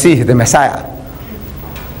is the Masih, the Messiah,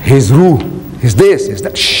 his ruh, his this, his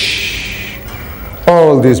that. Shh.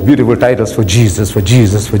 All these beautiful titles for Jesus, for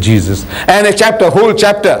Jesus, for Jesus. And a whole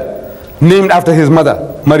chapter, named after his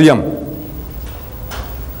mother, Maryam.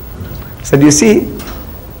 So do you see,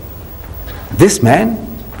 this man,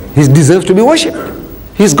 he deserves to be worshipped.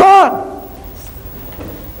 He's God.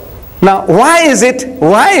 Now, why is it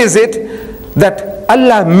that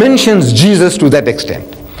Allah mentions Jesus to that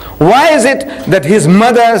extent? Why is it that his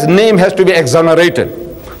mother's name has to be exonerated?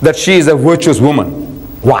 That she is a virtuous woman?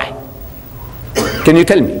 Why? Can you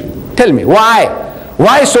tell me? Tell me, why?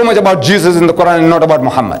 Why so much about Jesus in the Quran and not about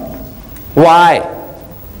Muhammad? Why?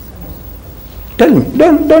 Tell me,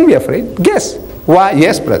 don't be afraid. Guess. Why?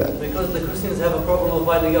 Yes, brother. Because the Christians have a problem of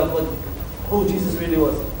finding out who Jesus really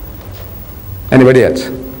was. Anybody else?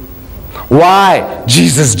 Why?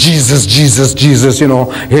 Jesus, Jesus, Jesus, Jesus, you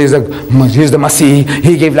know, he's the Messiah,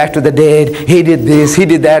 he gave life to the dead, he did this, he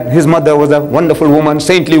did that, his mother was a wonderful woman,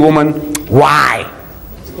 saintly woman. Why?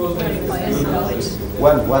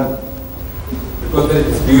 One. Because there is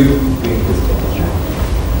dispute between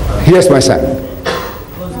Christians. Yes, my son.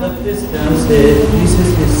 Because the Christians say Jesus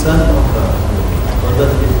is son of God.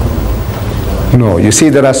 No, you see,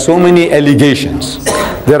 there are so many allegations.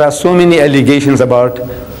 There are so many allegations about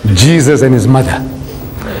Jesus and his mother,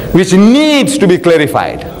 which needs to be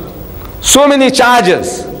clarified. So many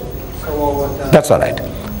charges. That's all right.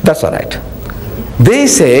 That's all right. They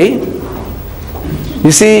say,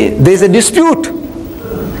 you see, there's a dispute.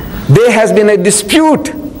 There has been a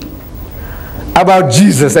dispute about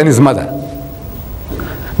Jesus and his mother.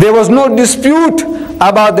 There was no dispute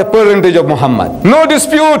about the parentage of Muhammad. No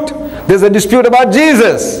dispute. There's a dispute about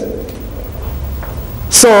Jesus.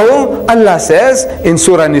 So Allah says in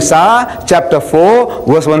Surah Nisa, chapter 4,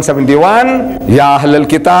 verse 171, Ya Ahlal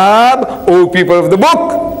Kitab, O people of the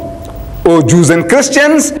book, O Jews and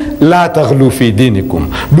Christians, La taghlu fi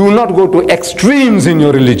dinikum. Do not go to extremes in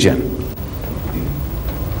your religion.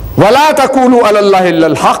 Wala taqulu ala Allahi illa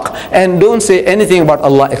al-haq, and don't say anything about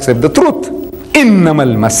Allah except the truth.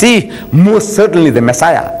 Innamal Masih, most certainly the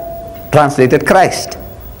Messiah, translated Christ.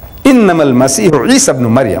 Innamal Masihu Isa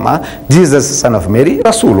ibn Maryam, Jesus, son of Mary,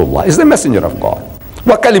 Rasulullah, is the messenger of God.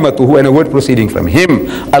 Wa kalimatuhu, and a word proceeding from him.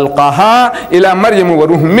 Alqaha ila Maryam wa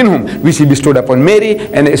ruhum minhum, which he bestowed upon Mary,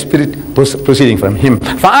 and a spirit proceeding from him.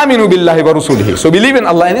 Fa'aminu billahi wa rasulihi. So believe in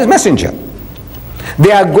Allah and his messenger.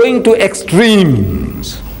 They are going to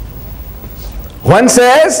extremes. One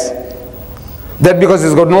says that because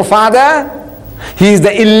he's got no father, he is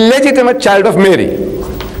the illegitimate child of Mary.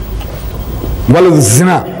 Walad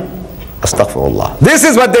zina. Astaghfirullah. This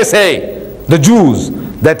is what they say, the Jews,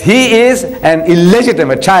 that he is an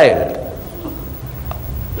illegitimate child.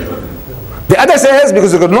 The other says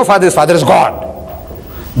because he's got no father, his father is God.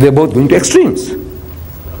 They're both going to extremes.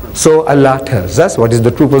 So Allah tells us what is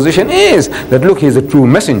the true position is, that look, he is a true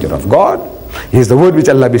messenger of God. He is the word which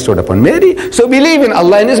Allah bestowed upon Mary. So believe in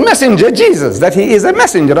Allah and his messenger Jesus, that he is a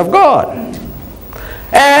messenger of God.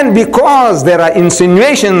 And because there are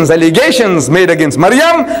insinuations, allegations made against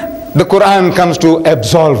Maryam, the Quran comes to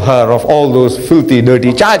absolve her of all those filthy,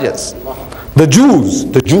 dirty charges. The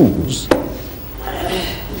Jews,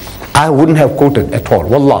 I wouldn't have quoted at all,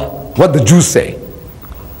 wallah, what the Jews say.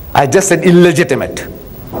 I just said illegitimate.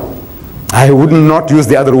 I would not use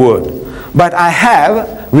the other word. But I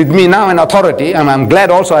have with me now an authority, and I'm glad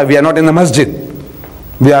also we are not in the masjid.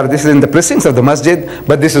 This is in the precincts of the masjid,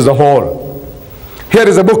 but this is a hall. Here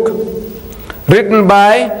is a book written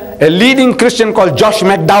by a leading Christian called Josh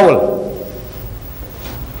McDowell.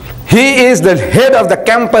 He is the head of the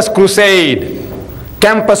Campus Crusade.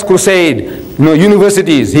 Campus Crusade,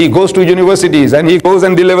 universities. He goes to universities and he goes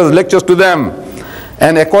and delivers lectures to them.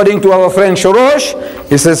 And according to our friend Shorosh,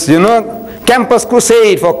 he says, Campus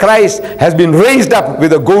Crusade for Christ has been raised up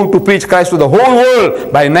with a goal to preach Christ to the whole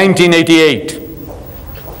world by 1988.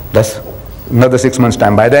 That's another 6 months'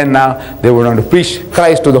 time. By then now, they were going to preach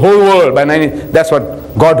Christ to the whole world. That's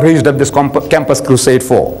what God raised up this Campus Crusade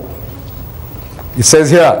for. It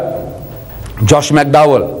says here, Josh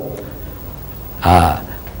McDowell,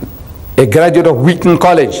 a graduate of Wheaton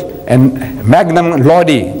College, and Magnum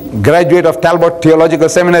Lodi, graduate of Talbot Theological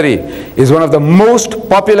Seminary, is one of the most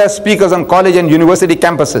popular speakers on college and university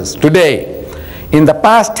campuses today. In the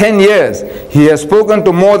past 10 years, he has spoken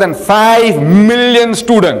to more than 5 million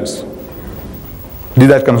students.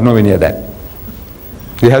 That comes nowhere near that.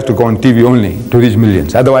 He has to go on TV only to reach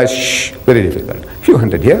millions. Otherwise, very difficult. Few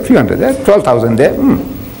hundred here, few hundred there, 12,000 there.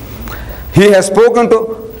 He has spoken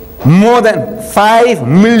to more than 5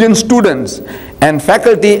 million students and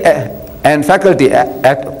faculty at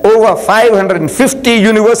over 550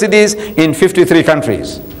 universities in 53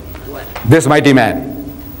 countries. This mighty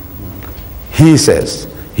man, he says,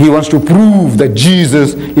 he wants to prove that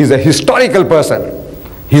Jesus is a historical person.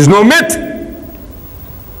 He is no myth.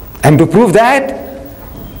 And to prove that,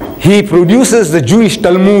 he produces the Jewish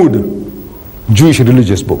Talmud, Jewish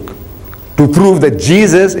religious book, to prove that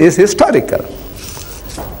Jesus is historical.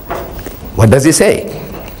 What does he say?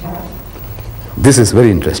 This is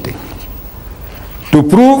very interesting. To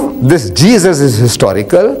prove this Jesus is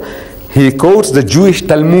historical, he quotes the Jewish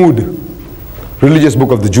Talmud, religious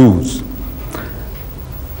book of the Jews.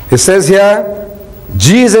 It says here,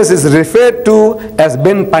 Jesus is referred to as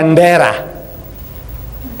Ben Pandera.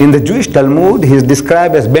 In the Jewish Talmud, he is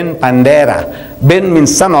described as Ben Pandera. Ben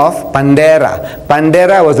means son of Pandera.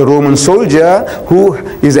 Pandera was a Roman soldier who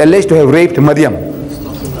is alleged to have raped Maryam.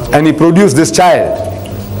 And he produced this child.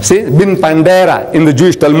 See, bin Pandera in the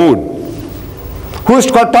Jewish Talmud. Who's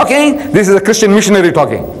talking? This is a Christian missionary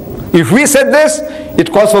talking. If we said this,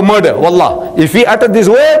 it calls for murder. Wallah. If we uttered these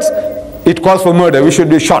words, it calls for murder. We should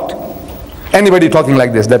be shot. Anybody talking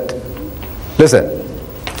like this, listen.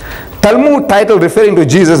 Talmud title referring to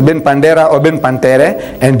Jesus bin Pandera or bin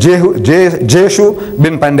Pantere and Jeshu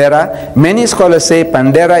bin Pandera. Many scholars say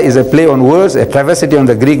Pandera is a play on words, a travesty on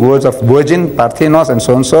the Greek words of virgin, Parthenos, and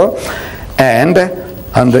so and so. And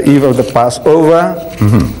on the eve of the Passover,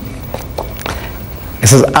 it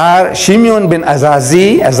says, Shimeon bin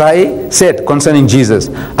Azai said concerning Jesus,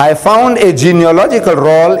 I found a genealogical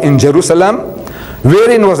roll in Jerusalem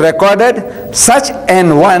wherein was recorded, such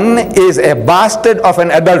an one is a bastard of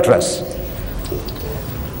an adulteress.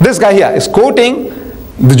 This guy here is quoting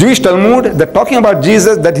the Jewish Talmud, they're talking about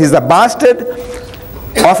Jesus, that he's a bastard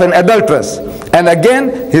of an adulteress. And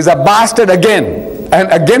again, he's a bastard again.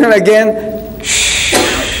 And again,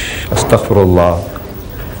 astaghfirullah.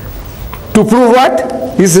 To prove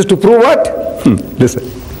what? He says to prove what? Listen,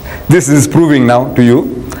 this is proving now to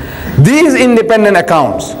you. These independent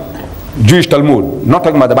accounts, Jewish Talmud, not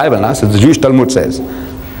talking about the Bible now, so the Jewish Talmud says,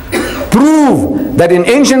 prove that in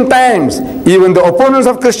ancient times, even the opponents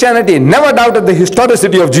of Christianity never doubted the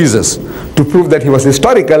historicity of Jesus. To prove that he was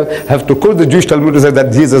historical, have to quote the Jewish Talmud to say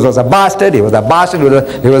that Jesus was a bastard, he was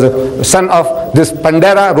a son of this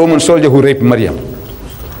Pandera, Roman soldier who raped Maryam.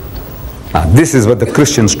 Now, this is what the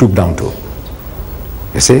Christians stoop down to.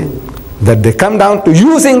 You see? That they come down to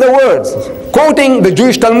using the words, quoting the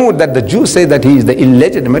Jewish Talmud, that the Jews say that he is the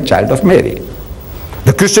illegitimate child of Mary.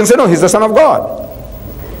 The Christians say, no, he's the son of God.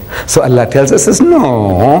 So Allah tells us,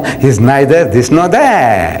 no, he's neither this nor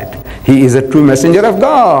that. He is a true messenger of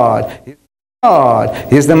God.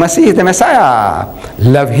 He is the Messiah, the Messiah.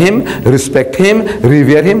 Love him, respect him,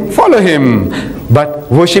 revere him, follow him.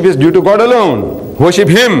 But worship is due to God alone. Worship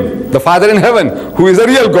him, the Father in heaven, who is a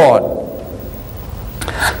real God.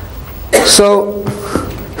 So,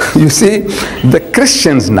 you see, the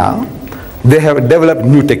Christians now, they have developed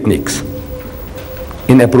new techniques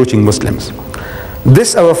in approaching Muslims.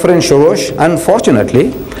 This our friend Shorosh,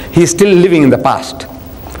 unfortunately, he is still living in the past.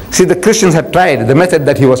 See, the Christians had tried, the method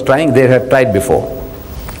that he was trying, they had tried before.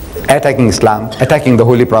 Attacking Islam, attacking the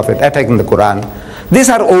Holy Prophet, attacking the Quran. These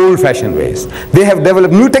are old-fashioned ways. They have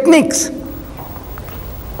developed new techniques.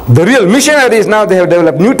 The real missionaries now, they have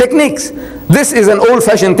developed new techniques. This is an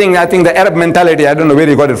old-fashioned thing. I think the Arab mentality, I don't know where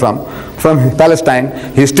he got it from Palestine.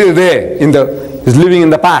 He's still there, he's living in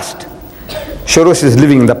the past. Shorosh is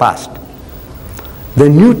living in the past. The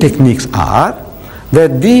new techniques are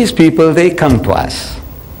that these people, they come to us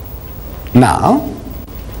now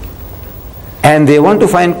and they want to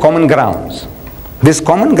find common grounds. This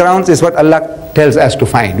common grounds is what Allah tells us to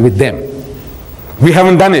find with them. We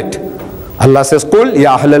haven't done it. Allah says, Qul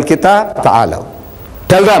ya ahlal kitab ta'alaw.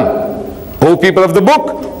 Tell them, O people of the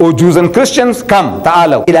book, O Jews and Christians, come,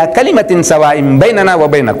 ta'alaw. Ila kalimatin sawa'im baynana wa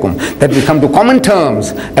baynakum. That we come to common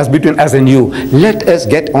terms as between us and you. Let us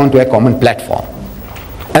get onto a common platform.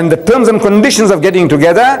 And the terms and conditions of getting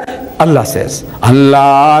together, Allah says,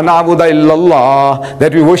 Allah na'budu illallah,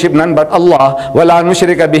 that we worship none but Allah, wa la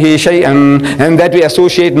nushrika bihi shay'an, and that we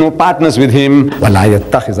associate no partners with him, wa la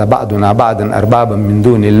yattakhiza ba'duna ba'dan arbaban min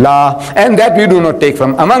dunillah, and that we do not take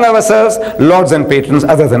from among ourselves lords and patrons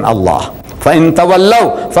other than Allah. فَإِن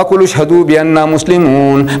تَوَلَّوْا فَقُلُوا اشْهَدُوا بِأَنَّا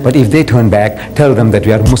مُسْلِمُونَ. But if they turn back, tell them that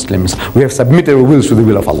we are Muslims. We have submitted our wills to the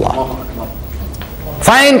will of Allah.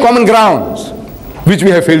 Find common grounds, which we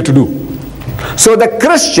have failed to do. So the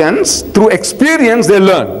Christians, through experience, they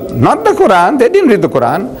learn. Not the Quran, they didn't read the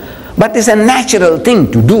Quran, but it's a natural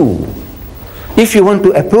thing to do. If you want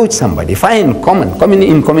to approach somebody, find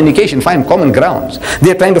in communication, find common grounds.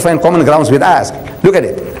 They are trying to find common grounds with us. Look at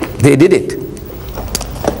it. They did it.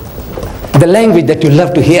 The language that you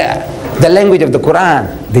love to hear, the language of the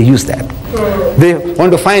Quran, they use that. They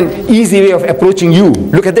want to find easy way of approaching you.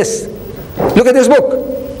 Look at this. Look at this book.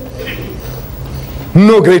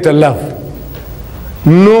 No greater love.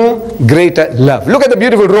 No greater love. Look at the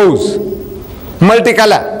beautiful rose.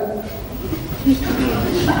 Multicolor.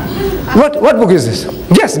 What book is this?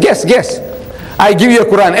 Guess. I give you a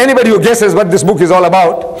Quran. Anybody who guesses what this book is all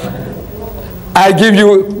about, I give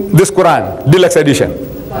you this Quran, deluxe edition.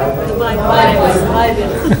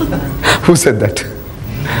 Who said that?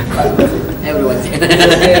 Everyone.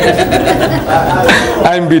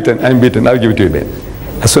 I'm beaten. I'll give it to you, Ben.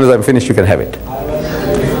 As soon as I'm finished, you can have it.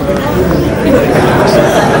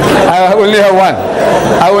 I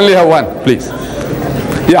only have one, please.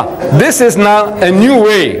 Yeah, this is now a new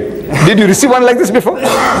way. Did you receive one like this before?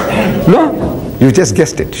 No? You just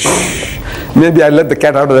guessed it. Shh. Maybe I let the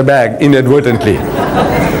cat out of the bag inadvertently.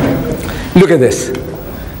 Look at this.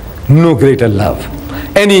 No greater love.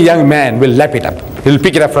 Any young man will lap it up. He'll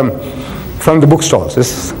pick it up from the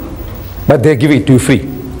bookstores. But they give it to you free.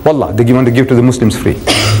 Wallah, they want to give to the Muslims free.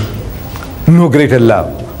 No greater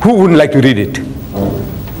love. Who wouldn't like to read it?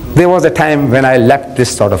 There was a time when I lapped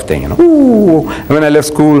this sort of thing. Ooh, when I left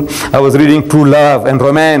school, I was reading True Love and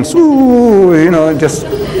Romance. Ooh, just.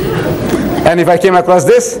 And if I came across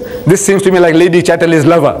this seems to me like Lady Chatterley's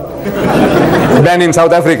Lover, banned in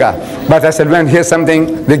South Africa. But I said, man, here's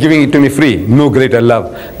something, they're giving it to me free. No greater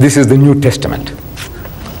love. This is the New Testament.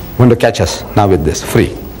 Want to catch us now with this,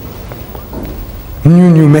 free.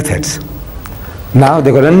 New methods. Now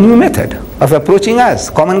they've got a new method of approaching us,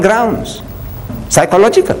 common grounds,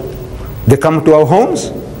 psychological. They come to our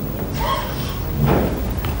homes.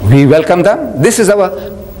 We welcome them. This is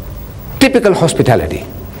our typical hospitality.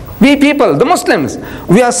 We people, the Muslims,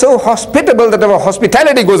 we are so hospitable that our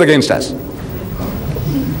hospitality goes against us.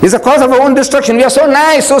 It's a cause of our own destruction. We are so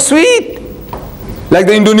nice, so sweet. Like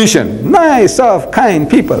the Indonesian, nice, soft, kind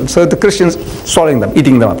people. So the Christians swallowing them,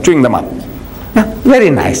 eating them up, chewing them up. Yeah, very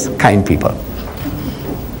nice, kind people.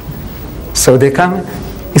 So they come,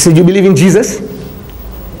 he said, you believe in Jesus?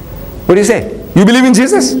 What do you say? You believe in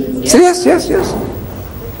Jesus? Yes. Say, yes.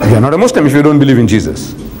 You are not a Muslim if you don't believe in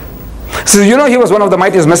Jesus. So he was one of the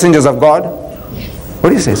mightiest messengers of God. What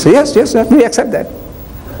do you say? Say, yes, we accept that.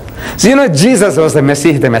 So Jesus was the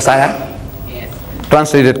Messiah. Yes.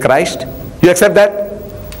 Translated Christ. You accept that?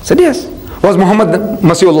 Said yes. Was Muhammad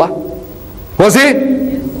Masiullah? Was he?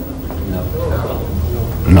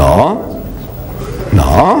 No.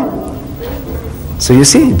 So you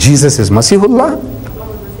see, Jesus is Masihullah,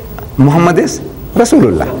 Muhammad is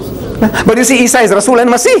Rasulullah. But you see, Isa is Rasul and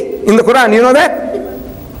Masih in the Quran, you know that?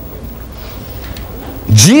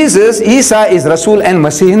 Isa is Rasul and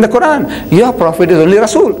Masih in the Quran. Your prophet is only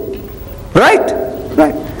Rasul. Right?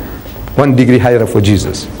 1 degree higher for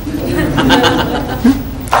Jesus.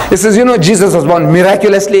 It says, Jesus was born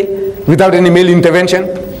miraculously without any male intervention.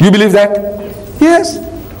 You believe that? Yes.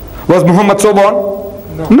 Was Muhammad so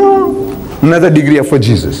born? No. Another degree for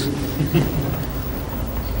Jesus.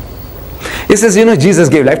 It says, Jesus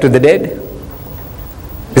gave life to the dead.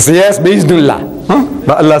 It says, yes, Biiznillah.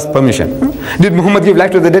 By Allah's permission. Did Muhammad give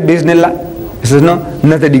life to the dead? Biiznillah. He says, no.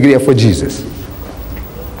 Another degree for Jesus.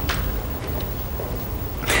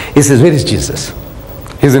 He says, where is Jesus?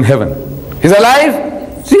 He's in heaven. He's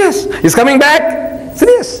alive? Yes. He's coming back?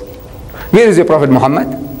 Yes. Where is your Prophet Muhammad?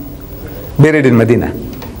 Buried in Medina.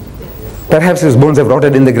 Perhaps his bones have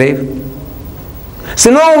rotted in the grave. So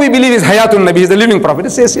no, we believe he's Hayatun Nabi, he's the living prophet.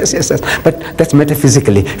 Yes. But that's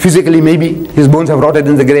metaphysically. Physically, maybe his bones have rotted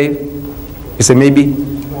in the grave. You say maybe.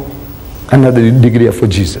 Another degree for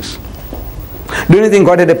Jesus. Do you think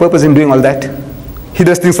God had a purpose in doing all that? He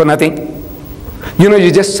does things for nothing.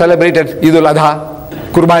 You just celebrated Eid al-Adha,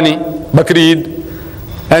 Qurbani,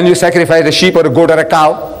 Bakrid, and you sacrificed a sheep or a goat or a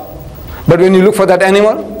cow. But when you look for that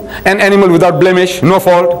animal, an animal without blemish, no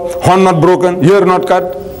fault, horn not broken, ear not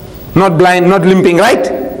cut, not blind, not limping, right?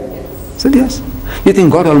 So yes. You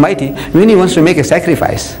think God Almighty, when He wants to make a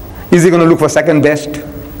sacrifice, is He going to look for second best?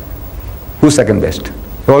 Who's second best?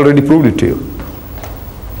 He already proved it to you.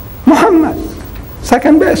 Muhammad,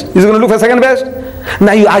 second best. Is He going to look for second best?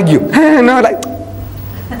 Now you argue.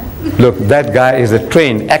 Look, that guy is a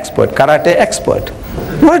trained expert, karate expert.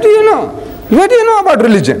 What do you know? What do you know about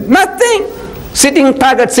religion? Nothing. Sitting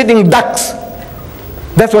targets, sitting ducks.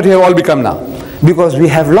 That's what we have all become now. Because we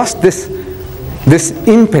have lost this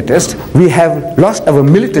impetus, we have lost our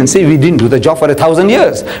militancy. We didn't do the job for 1,000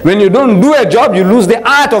 years. When you don't do a job, you lose the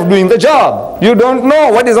art of doing the job. You don't know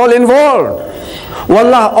what is all involved.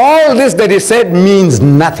 Wallah, all this that is said means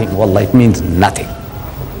nothing. Wallah, it means nothing.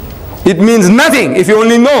 It means nothing if you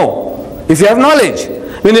only know. If you have knowledge.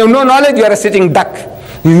 When you have no knowledge, you are a sitting duck.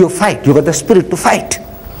 You fight. You got the spirit to fight.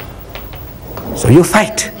 So you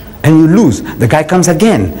fight and you lose. The guy comes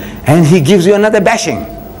again and he gives you another bashing.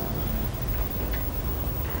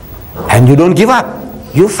 And you don't give up.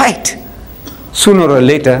 You fight. Sooner or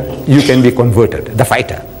later, you can be converted. The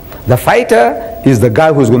fighter. The fighter is the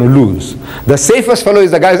guy who's going to lose. The safest fellow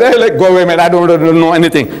is the guy who says, hey, go away, man, I don't know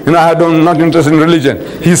anything. I'm not interested in religion.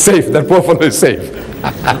 He's safe. That poor fellow is safe.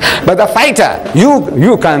 But the fighter,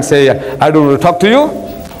 you can't say, I don't want to talk to you.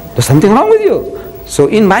 There's something wrong with you. So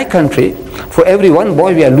in my country, for every one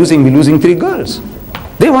boy we're losing 3 girls.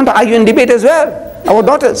 They want to argue and debate as well, our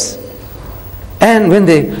daughters. And when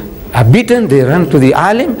they are beaten, they run to the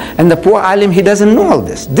alim, and the poor alim, he doesn't know all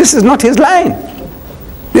this. This is not his line.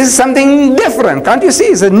 This is something different. Can't you see?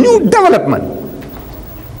 It's a new development.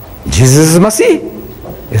 Jesus is Masih.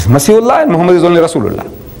 is Masihullah and Muhammad is only Rasulullah.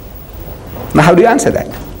 Now how do you answer that?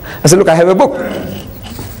 I said, look, I have a book.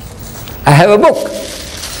 I have a book,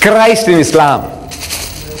 Christ in Islam,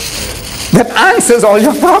 that answers all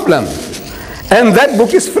your problems. And that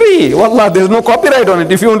book is free. Wallah, there's no copyright on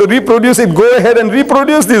it. If you want to reproduce it, go ahead and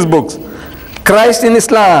reproduce these books. Christ in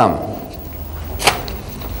Islam.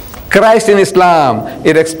 Christ in Islam.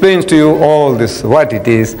 It explains to you all this, what it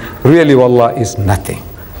is. Really, wallah, is nothing.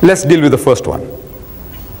 Let's deal with the first one.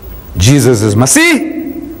 Jesus is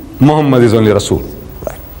Masih, Muhammad is only Rasul.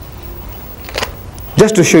 Right.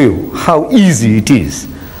 Just to show you how easy it is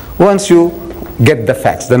once you get the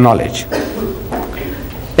facts, the knowledge.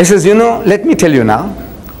 He says, you know, let me tell you now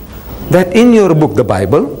that in your book, the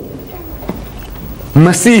Bible,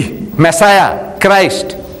 Masih, Messiah,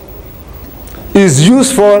 Christ, is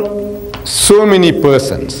used for so many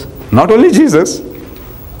persons, not only Jesus.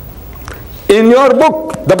 In your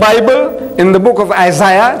book, the Bible, in the book of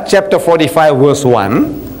Isaiah, chapter 45, verse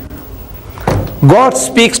 1, God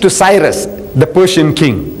speaks to Cyrus, the Persian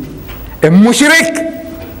king, a mushrik,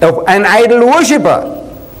 an idol worshipper,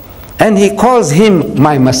 and he calls him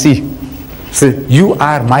my Masih. So, you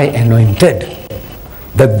are my anointed,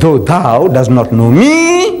 that though thou does not know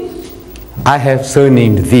me, I have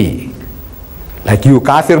surnamed thee. Like you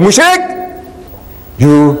kafir mushrik,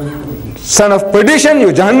 you son of perdition, you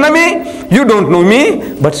Jahannami, you don't know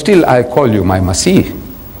me, but still I call you my Masih.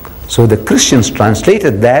 So the Christians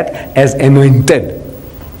translated that as anointed.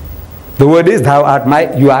 The word is,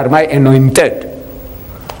 you are my anointed.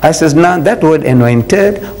 I says, now that word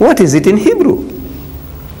anointed, what is it in Hebrew?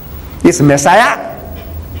 It's Messiah,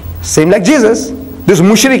 same like Jesus. This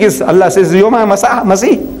mushrik is, Allah says, you're my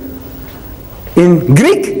Masih. In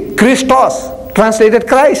Greek, Christos, translated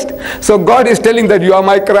Christ. So God is telling that you are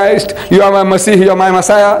my Christ, you are my Masih, you are my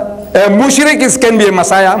Messiah. A mushrik can be a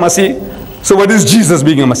Messiah, Masih. So what is Jesus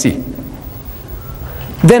being a Masih?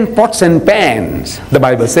 Then pots and pans, the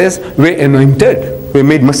Bible says, we're anointed, we're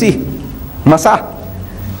made Masih, Masah.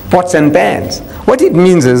 Pots and pans. What it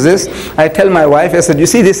means is this, I tell my wife, I said, you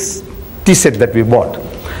see this tea set that we bought,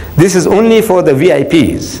 this is only for the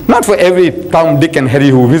VIPs, not for every Tom, Dick and Harry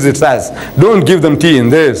who visits us. Don't give them tea in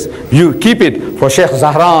this. You keep it for Sheikh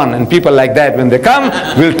Zahran and people like that. When they come,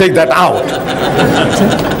 we'll take that out.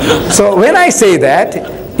 So when I say that,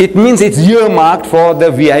 it means it's earmarked for the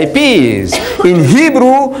VIPs. In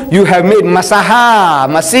Hebrew, you have made Masaha,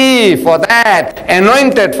 Masih for that,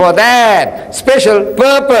 anointed for that, special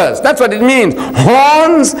purpose. That's what it means.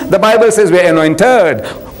 Horns, the Bible says we're anointed.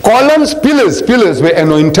 Columns, pillars were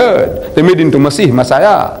anointed. They made into Masih,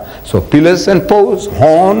 Messiah. So pillars and posts,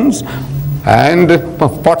 horns, and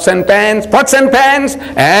pots and pans,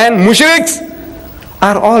 and mushriks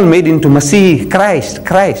are all made into Masih, Christ.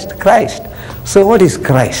 So what is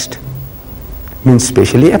Christ? Means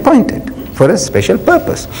specially appointed for a special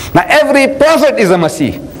purpose. Now every prophet is a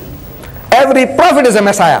Masih. Every prophet is a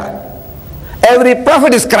Messiah. Every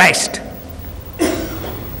prophet is Christ.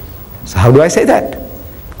 So how do I say that?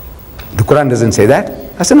 The Quran doesn't say that.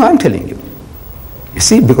 I said, no, I'm telling you. You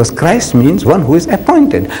see, because Christ means one who is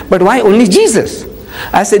appointed. But why only Jesus?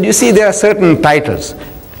 I said, you see, there are certain titles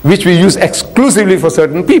which we use exclusively for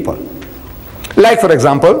certain people. Like, for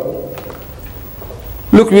example,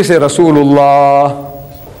 look, we say Rasulullah.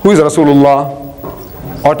 Who is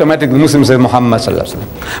Rasulullah? Automatically Muslims say Muhammad sallallahu alaihi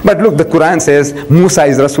wasallam. But look, the Quran says Musa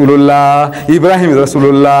is Rasulullah, Ibrahim is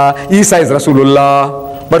Rasulullah, Isa is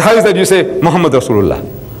Rasulullah. But how is that you say Muhammad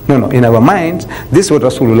Rasulullah? No, in our minds, this word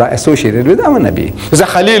Rasulullah associated with our Nabi. There's a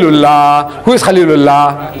Khalilullah. Who is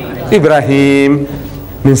Khalilullah? Ibrahim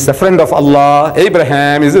means the friend of Allah.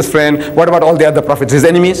 Abraham is his friend. What about all the other prophets? His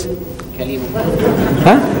enemies?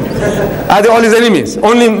 Huh? Are they all his enemies?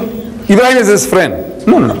 Only Ibrahim is his friend.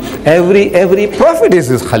 No. Every prophet is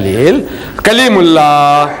his Khalil.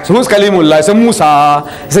 Kalimullah. So who's Kalimullah? So Musa.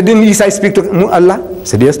 He said, didn't Isa speak to Allah? He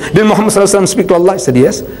said yes. Didn't Muhammad sallallahu alaihi wasallam speak to Allah? He said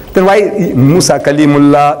yes. Then why Musa,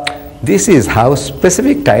 Kalimullah? This is how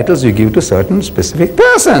specific titles you give to certain specific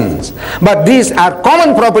persons. But these are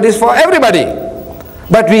common properties for everybody.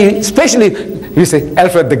 But we say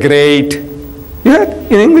Alfred the Great. You heard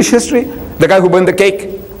in English history? The guy who burned the cake.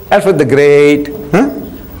 Alfred the Great.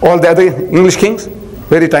 All the other English kings.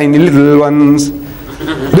 Very tiny little ones.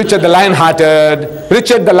 Richard the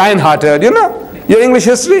Lion-Hearted. You know your English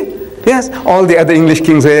history? Yes. All the other English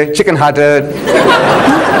kings were chicken-hearted.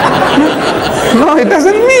 No, it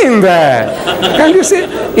doesn't mean that. Can't you see?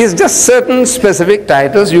 It's just certain specific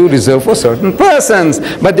titles you reserve for certain persons,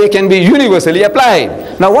 but they can be universally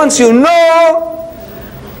applied. Now once you know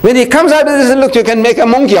When he comes out, he says, look, you can make a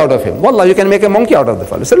monkey out of him. Wallah, you can make a monkey out of the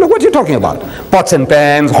fellow. He said, look, what are you talking about? Pots and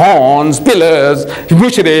pans, horns, pillars,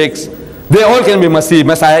 mushriks, they all can be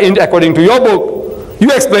Messiah according to your book. You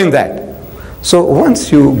explain that. So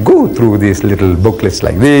once you go through these little booklets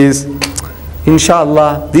like these,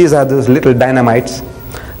 inshallah, these are those little dynamites.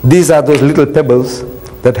 These are those little pebbles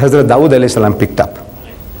that Hazrat Dawood alayhi salam picked up.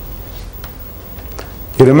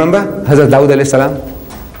 You remember Hazrat Dawood alayhi salam?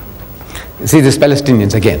 See these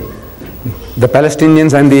Palestinians again. The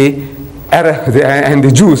Palestinians and the Arab and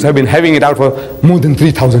the Jews have been having it out for more than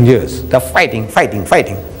 3,000 years. They're fighting.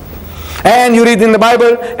 And you read in the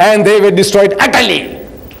Bible, and they were destroyed utterly.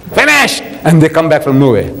 Finished. And they come back from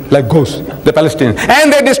nowhere, like ghosts, the Palestinians.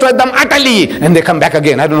 And they destroyed them utterly, and they come back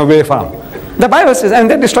again. I don't know where from. The Bible says, and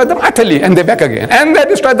they destroyed them utterly, and they're back again. And they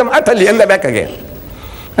destroyed them utterly, and they're back again.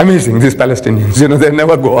 Amazing, these Palestinians. You know, they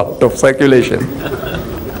never go out of circulation.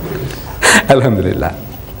 Alhamdulillah.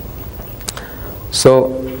 So,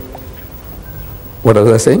 what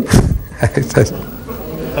was I saying?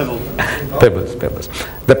 Pebbles.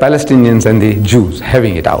 The Palestinians and the Jews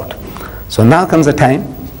having it out. So now comes a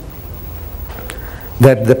time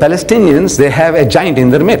that the Palestinians, they have a giant in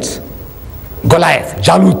their midst. Goliath,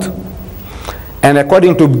 Jalut. And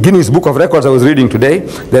according to Guinness Book of Records I was reading today,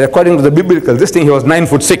 that according to the biblical, this thing, he was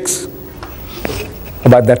 9'6".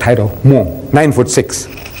 About that height or more. 9'6".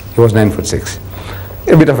 He was 9'6".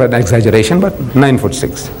 A bit of an exaggeration, but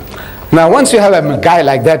 9'6". Now once you have a guy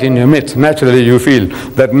like that in your midst, naturally you feel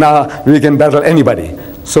that now we can battle anybody.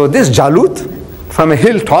 So this Jalut, from a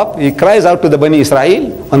hilltop, he cries out to the Bani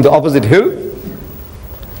Israel on the opposite hill.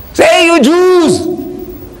 Say, hey, you Jews!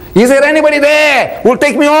 Is there anybody there who will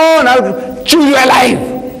take me on? I'll chew you alive.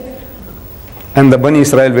 And the Bani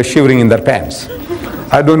Israel were shivering in their pants.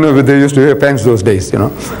 I don't know whether they used to wear pants those days, you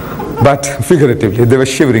know. But figuratively, they were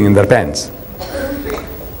shivering in their pants.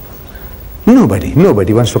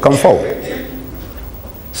 Nobody wants to come forward.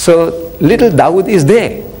 So little Dawood is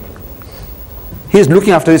there. He is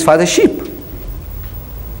looking after his father's sheep.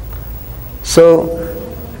 So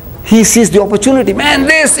he sees the opportunity. Man,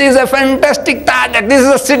 this is a fantastic target. This is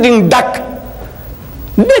a sitting duck.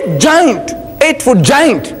 Big giant, 8-foot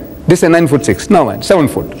giant. This is a 9'6". No man, 7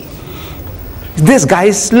 foot. This guy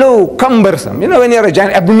is slow, cumbersome. You know, when you're a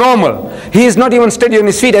giant, abnormal. He is not even steady on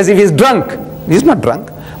his feet, as if he's drunk. He's not drunk.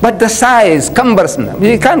 But the size, cumbersome.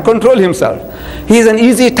 He can't control himself. He is an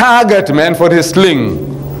easy target, man, for his sling.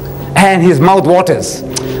 And his mouth waters.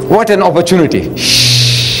 What an opportunity.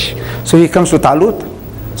 Shh. So he comes to Talut,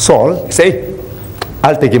 Saul, he say,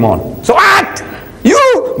 I'll take him on. So what? You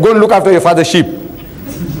go and look after your father's sheep.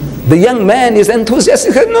 The young man is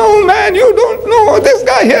enthusiastic. He said, no man, you don't know. This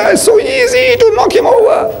guy here is so easy to knock him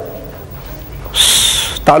over.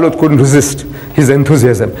 Talut couldn't resist his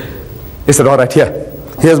enthusiasm. He said, all right,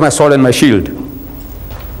 here's my sword and my shield.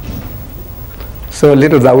 So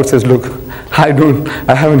little Dawood says, look, I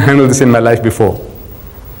haven't handled this in my life before.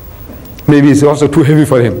 Maybe it's also too heavy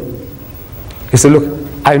for him. He said, look,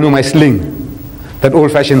 I know my sling, that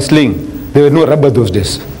old-fashioned sling. There was no rubber those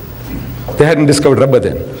days. They hadn't discovered rubber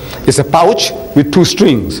then. It's a pouch with 2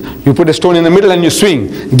 strings. You put a stone in the middle and you swing.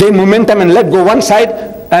 Gain momentum and let go one side.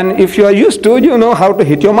 And if you are used to it, you know how to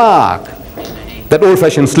hit your mark. That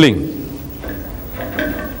old-fashioned sling.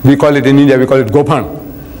 We call it in India, we call it Gopan.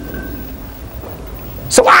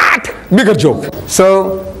 So what? Bigger joke.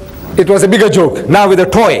 So it was a bigger joke. Now with a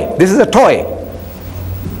toy. This is a toy.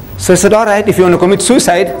 So he said, all right, if you want to commit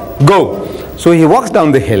suicide, go. So he walks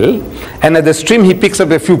down the hill, and at the stream he picks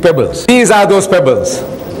up a few pebbles. These are those pebbles.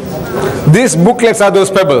 These booklets are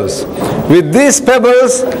those pebbles. With these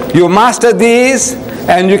pebbles, you master these,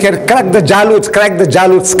 and you can crack the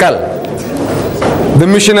Jalut's skull. The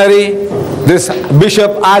missionary, this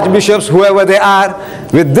bishop, archbishops, whoever they are,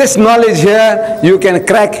 with this knowledge here, you can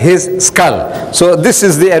crack his skull. So this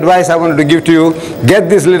is the advice I wanted to give to you. Get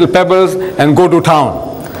these little pebbles and go to town.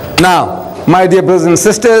 Now, my dear brothers and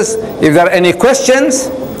sisters, if there are any questions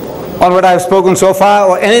on what I have spoken so far,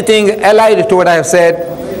 or anything allied to what I have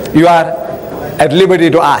said, you are at liberty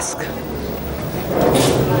to ask.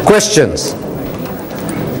 Questions?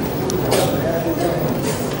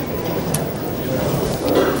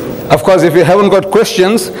 Of course, if you haven't got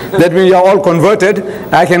questions, that means you are all converted.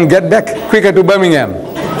 I can get back quicker to Birmingham.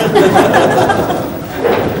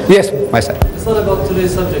 Yes, my son. It's not about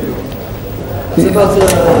today's subject. It's about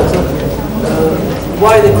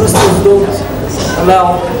why the Christians don't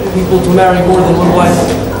allow people to marry more than one wife.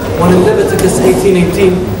 When in Leviticus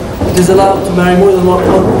 18:18, it is allowed to marry more than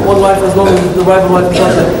one wife as long as the rival wife is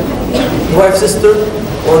not the wife's sister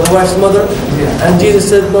or the wife's mother. And Jesus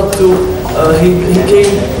said not to he came,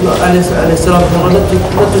 alayhi salam, in order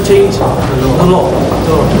not to change the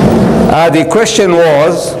law. The question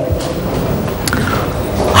was,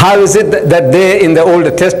 how is it that there in the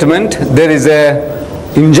Old Testament there is a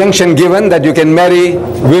injunction given that you can marry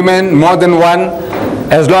women more than one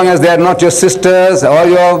as long as they are not your sisters or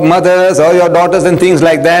your mothers or your daughters and things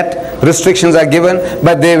like that. Restrictions are given,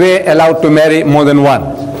 but they were allowed to marry more than one.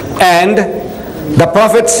 And the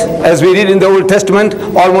prophets, as we read in the Old Testament,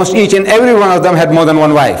 almost each and every one of them had more than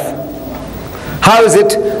one wife. How is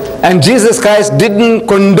it? And Jesus Christ didn't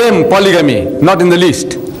condemn polygamy, not in the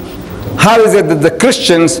least. How is it that the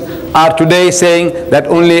Christians are today saying that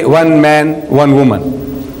only one man, one woman?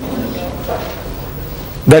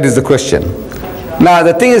 That is the question. Now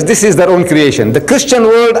the thing is, this is their own creation. The Christian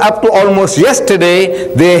world up to almost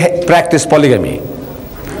yesterday, they practice polygamy.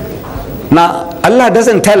 Now Allah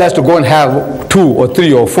doesn't tell us to go and have 2 or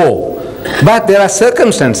 3 or 4. But there are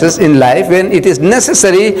circumstances in life when it is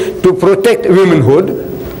necessary to protect womanhood.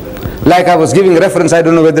 Like I was giving reference, I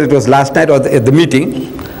don't know whether it was last night or at the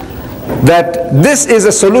meeting, that this is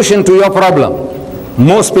a solution to your problem,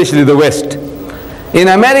 more especially the West. In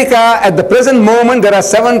America, at the present moment, there are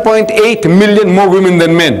 7.8 million more women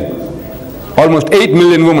than men. Almost 8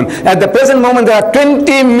 million women. At the present moment, there are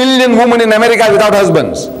 20 million women in America without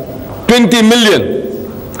husbands. 20 million.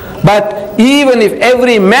 But even if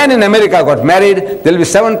every man in America got married, there will be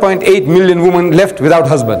 7.8 million women left without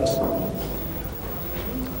husbands.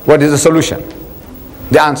 What is the solution?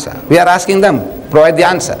 The answer. We are asking them, provide the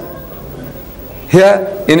answer.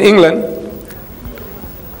 Here in England,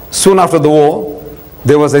 soon after the war,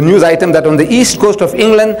 there was a news item that on the east coast of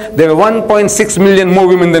England, there were 1.6 million more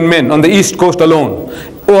women than men on the east coast alone.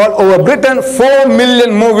 Over Britain, 4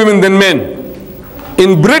 million more women than men.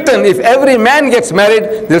 In Britain, if every man gets married,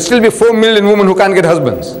 there will still be 4 million women who can't get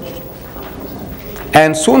husbands.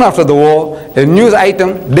 And soon after the war, a news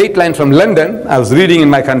item, Dateline from London, I was reading in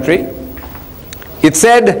my country, it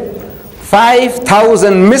said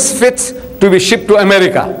 5,000 misfits to be shipped to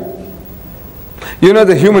America. You know,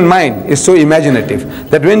 the human mind is so imaginative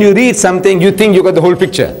that when you read something, you think you got the whole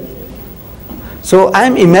picture. So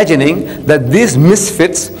I'm imagining that these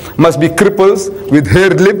misfits must be cripples with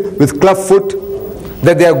haired lip, with club foot,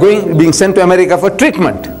 that they are being sent to America for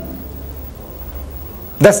treatment.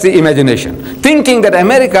 That's the imagination. Thinking that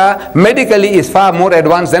America medically is far more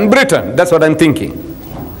advanced than Britain. That's what I'm thinking.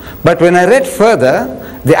 But when I read further,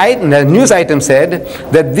 the news item said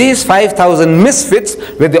that these 5,000 misfits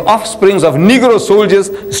were the offsprings of Negro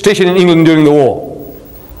soldiers stationed in England during the war.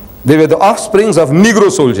 They were the offsprings of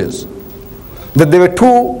Negro soldiers. That they were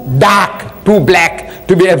too dark, too black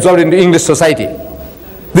to be absorbed into English society.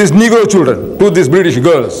 These Negro children, to these British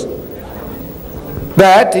girls.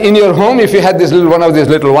 That in your home, if you had this little one of these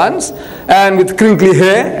little ones, and with crinkly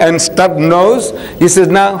hair and stubbed nose, he says,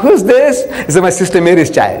 now, who's this? He says, my sister Mary's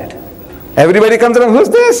child. Everybody comes around, who's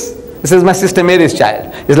this? He says, my sister Mary's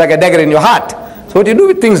child. It's like a dagger in your heart. So what do you do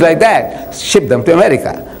with things like that? Ship them to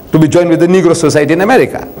America, to be joined with the Negro Society in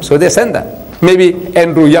America. So they send them. Maybe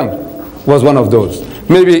Andrew Young was one of those.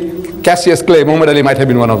 Maybe Cassius Clay, Muhammad Ali might have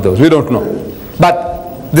been one of those. We don't know.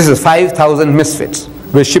 But this is 5,000 misfits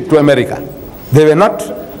were shipped to America. They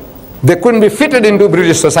couldn't be fitted into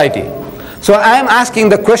British society. So I am asking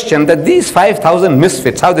the question that these 5,000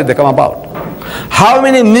 misfits, how did they come about? How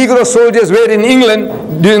many Negro soldiers were in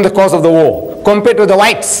England during the course of the war compared to the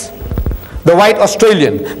whites? The white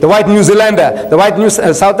Australian, the white New Zealander, the white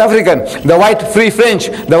South African, the white Free French,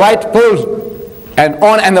 the white Pole,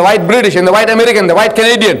 and the white British, and the white American, the white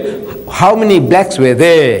Canadian. How many blacks were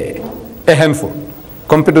there? A handful.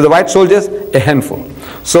 Compared to the white soldiers, a handful.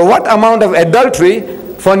 So what amount of adultery,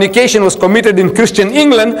 fornication was committed in Christian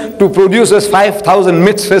England to produce those 5,000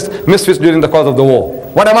 misfits during the course of the war?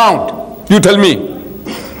 What amount? You tell me.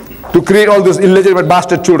 To create all those illegitimate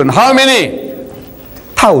bastard children. How many?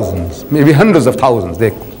 Thousands, maybe hundreds of thousands.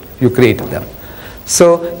 You created them.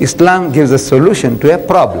 So Islam gives a solution to a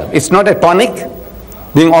problem. It's not a tonic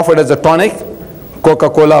being offered as a tonic,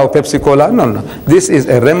 Coca-Cola or Pepsi-Cola. No. This is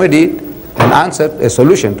a remedy, an answer, a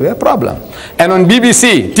solution to a problem. And on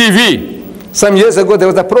BBC TV, some years ago, there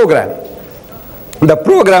was a program. The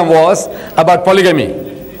program was about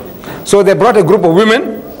polygamy. So they brought a group of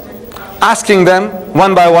women, asking them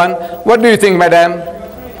one by one, what do you think, madam?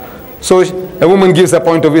 So a woman gives a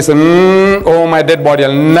point of view, says, oh, my dead body,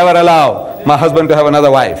 I'll never allow my husband to have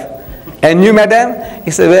another wife. And you, madam?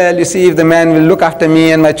 He said, well, you see, if the man will look after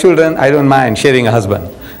me and my children, I don't mind sharing a husband.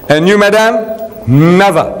 And you, madam?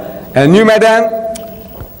 Never. And you, madam?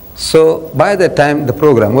 So by the time the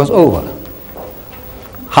program was over,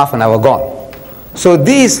 half an hour gone. So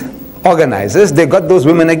these organizers, they got those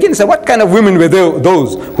women again. So what kind of women were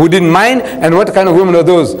those who didn't mind, and what kind of women were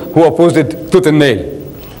those who opposed it tooth and nail?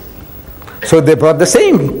 So they brought the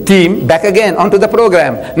same team back again onto the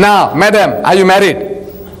program. Now, madam, are you married?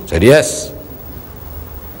 Said, yes.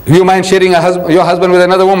 You mind sharing your husband with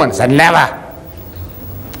another woman? Said, never.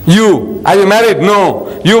 You, are you married?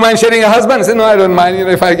 No. You mind sharing a husband? Said, no, I don't mind,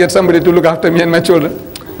 if I get somebody to look after me and my children.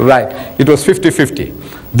 Right. It was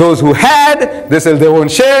 50-50. Those who had, they said they won't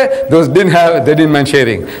share. Those didn't have, they didn't mind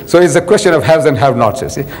sharing. So it's a question of haves and have-nots, you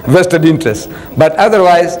see. Vested interest. But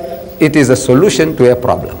otherwise, it is a solution to a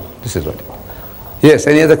problem. This is what it is. Yes,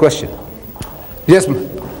 any other question? Yes, ma'am.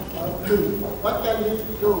 What can we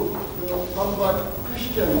do to combat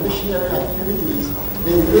Christian missionary activities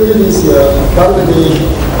in Indonesia, Bangladesh,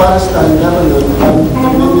 Palestine, Lebanon, and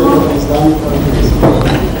many other Islamic countries?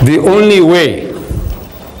 The only way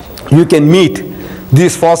you can meet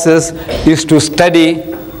these forces is to study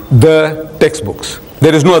the textbooks.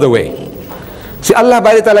 There is no other way. See, Allah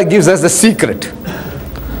Ta'ala gives us the secret.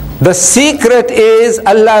 The secret is,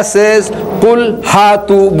 Allah says, Qul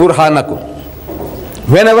hatu burhanakum.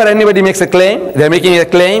 Whenever anybody makes a claim, they are making a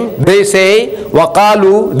claim, they say,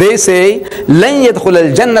 waqalu, they say, lan yadkhul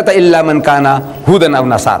al-jannata illa man kana hudan aw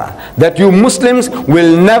nasara. That you Muslims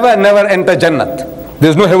will never enter Jannat.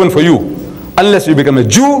 There is no heaven for you unless you become a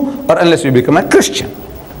Jew or unless you become a Christian.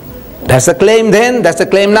 That's the claim then, that's the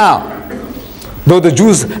claim now. Though the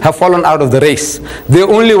Jews have fallen out of the race, they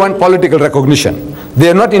only want political recognition. They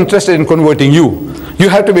are not interested in converting you. You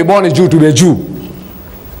have to be born a Jew to be a Jew.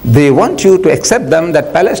 They want you to accept them,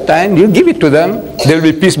 that Palestine, you give it to them, there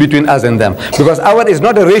will be peace between us and them. Because our is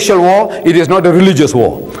not a racial war, it is not a religious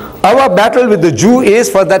war. Our battle with the Jew is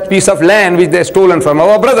for that piece of land which they have stolen from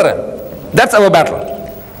our brethren. That's our battle.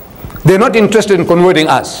 They are not interested in converting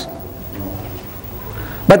us.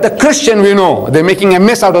 But the Christian, we know, they're making a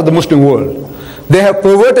mess out of the Muslim world. They have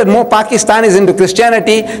perverted more Pakistanis into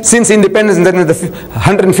Christianity since independence than in the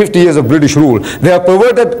 150 years of British rule. They have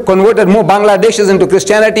converted more Bangladeshis into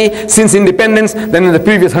Christianity since independence than in the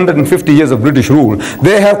previous 150 years of British rule.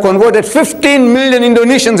 They have converted 15 million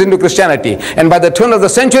Indonesians into Christianity. And by the turn of the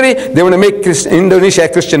century, they want to make Indonesia a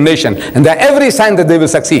Christian nation. And there are every sign that they will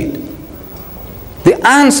succeed. The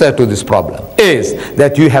answer to this problem is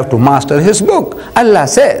that you have to master his book. Allah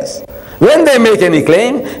says, when they make any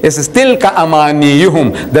claim, it's still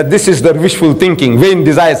ka'amaniyuhum, that this is their wishful thinking, vain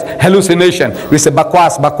desires, hallucination. We say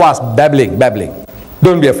bakwas, babbling.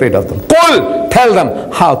 Don't be afraid of them. Qul, tell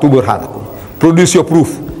them, how to burhanakum. Produce your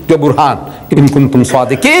proof, your burhan. In kuntum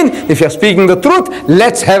sadiqin, if you're speaking the truth,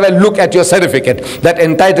 let's have a look at your certificate that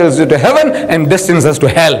entitles you to heaven and destines us to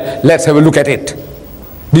hell. Let's have a look at it.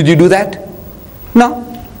 Did you do that? No.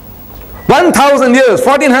 1,000 years,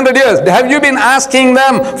 1,400 years, have you been asking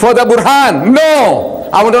them for the burhan? No.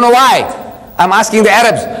 I want to know why. I'm asking the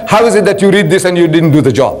Arabs, how is it that you read this and you didn't do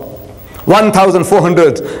the job?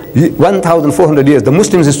 1,400 years, the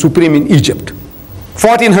Muslims is supreme in Egypt.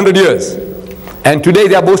 1,400 years. And today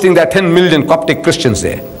they are boasting there are 10 million Coptic Christians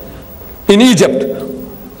there. In Egypt,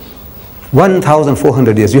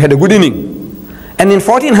 1,400 years, you had a good inning. And in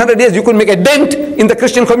 1,400 years, you could make a dent in the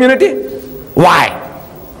Christian community? Why?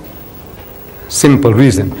 Simple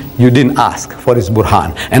reason, you didn't ask for his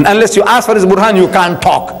burhan. And unless you ask for his burhan, you can't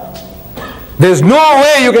talk. There's no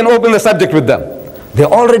way you can open the subject with them. They're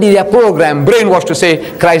already their program, brainwashed to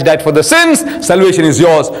say, Christ died for the sins, salvation is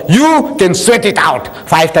yours. You can sweat it out.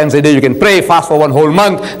 5 times a day you can pray, fast for 1 whole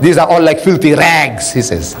month. These are all like filthy rags, he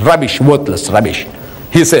says. Rubbish, worthless rubbish.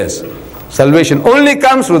 He says, salvation only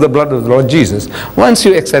comes through the blood of the Lord Jesus. Once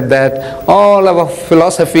you accept that, all our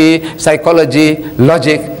philosophy, psychology,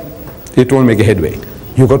 logic, it won't make a headway.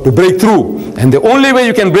 You got to break through. And the only way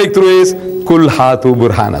you can break through is Kul hatu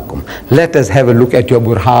burhanakum. Let us have a look at your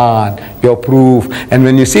burhan, your proof. And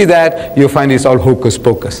when you see that, you find it's all hocus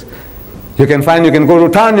pocus. You can go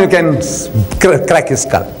to town, you can crack his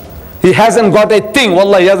skull. He hasn't got a thing.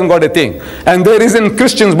 Wallah, he hasn't got a thing. And there isn't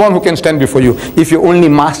Christians born who can stand before you if you only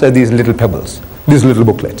master these little pebbles, these little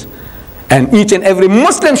booklets. And each and every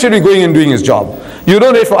Muslim should be going and doing his job. You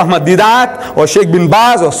don't wait for Ahmad Didat or Sheikh bin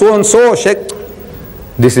Baz or so and so, Sheikh.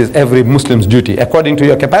 This is every Muslim's duty. According to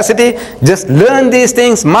your capacity, just learn these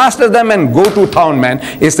things, master them, and go to town, man.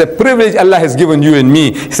 It's a privilege Allah has given you and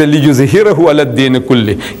me. He said, لِيُزْهِرَهُ عَلَى الدِّينِ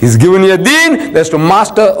كُلِّ. He's given you a deen that's to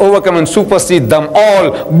master, overcome, and supersede them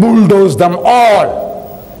all, bulldoze them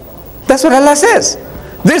all. That's what Allah says.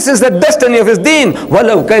 This is the destiny of his deen.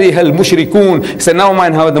 وَلَوْ كَرِهَ الْمُشْرِكُونَ. He said, now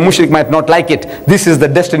mind how the mushrik might not like it. This is the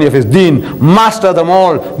destiny of his deen. Master them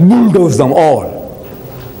all, bulldoze them all.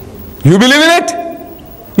 You believe in it?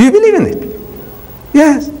 You believe in it?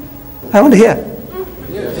 Yes. I want to hear.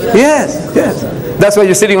 Yes, yes. That's why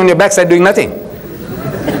you're sitting on your backside doing nothing.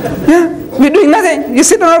 Yeah, we're doing nothing. You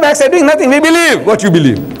sit on our backside doing nothing. We believe what you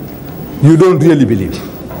believe. You don't really believe.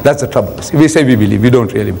 That's the trouble. We say we believe, we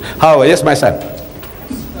don't really believe. However, yes, my son.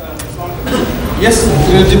 Yes,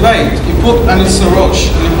 in a debate, you put Anis Sarraj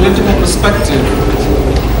in a political perspective.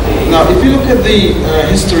 Now, if you look at the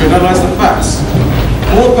history and analyze the facts,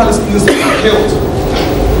 more Palestinians have been killed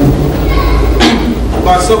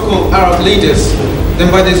by so-called Arab leaders than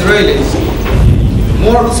by the Israelis.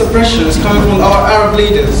 More of the suppression is coming from our Arab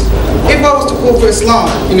leaders. If I was to call for Islam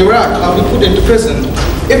in Iraq, I'll be put into prison.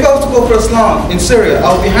 If I was to call for Islam in Syria,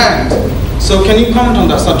 I'll be hanged. So can you comment on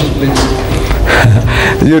that subject, please?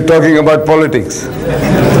 You're talking about politics.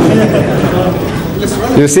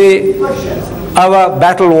 You see, our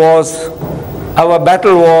battle was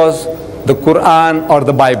the Quran or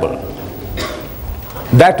the Bible.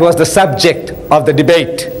 That was the subject of the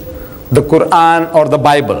debate, the Quran or the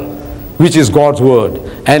Bible, which is God's word.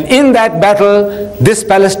 And in that battle, this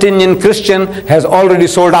Palestinian Christian has already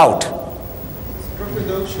sold out.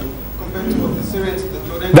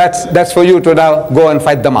 That's for you to now go and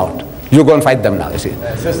fight them out. You go and fight them now, you see.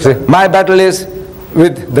 My battle is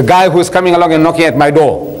with the guy who's coming along and knocking at my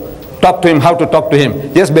door. Talk to him, how to talk to him.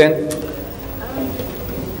 Yes, Ben?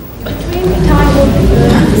 Between the time of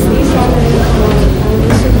Isa and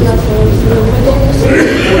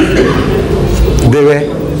They were?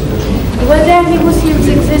 Were there any Muslims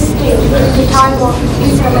existing at the time of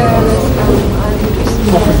Isa and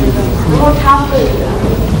what happened?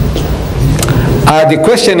 The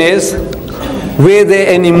question is, were there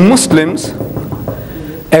any Muslims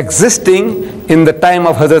existing in the time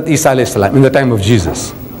of Hazrat Isa alayhi salam, in the time of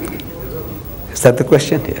Jesus? Is that the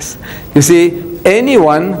question? Yes. You see,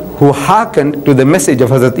 anyone who hearkened to the message of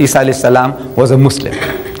Hazrat Isa alayhi salam was a Muslim.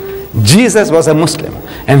 Jesus was a Muslim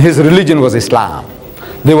and his religion was Islam.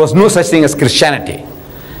 There was no such thing as Christianity.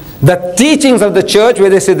 The teachings of the church where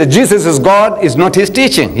they say that Jesus is God is not his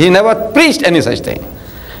teaching. He never preached any such thing.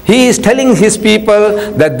 He is telling his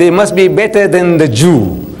people that they must be better than the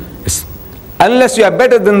Jew. Unless you are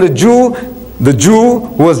better than the Jew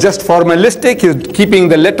who was just formalistic, he's keeping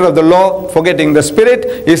the letter of the law, forgetting the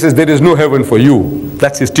spirit, he says there is no heaven for you.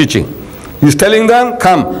 That's his teaching. He's telling them,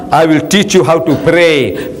 come, I will teach you how to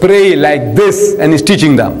pray. Pray like this. And he's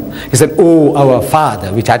teaching them. He said, oh, our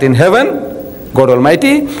Father, which art in heaven, God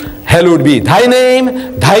Almighty, hallowed be thy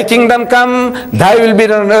name, thy kingdom come, thy will be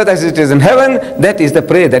done on earth as it is in heaven. That is the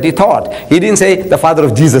prayer that he taught. He didn't say the Father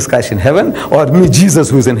of Jesus Christ in heaven or me, Jesus,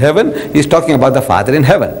 who is in heaven. He's talking about the Father in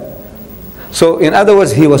heaven. So in other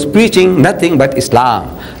words, he was preaching nothing but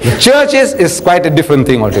Islam. The church is quite a different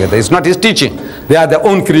thing altogether. It's not his teaching. They are their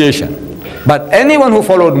own creation. But anyone who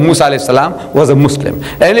followed Musa alayhi salam was a Muslim.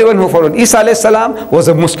 Anyone who followed Isa alayhi salam was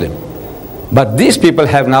a Muslim. But these people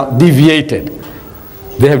have now deviated.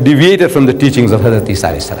 They have deviated from the teachings of Hazrat Isa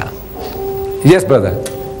alayhi salam. Yes, brother.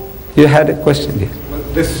 You had a question here.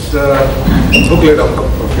 This booklet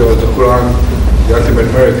of yours, the Quran, the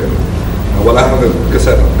Ultimate Miracle. Well, I have a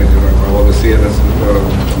cassette of it. I always see it as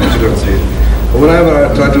children see it. But whenever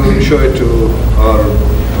I try to show it to our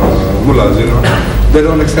mullahs, they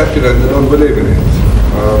don't accept it and they don't believe in it.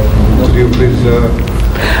 Could you please?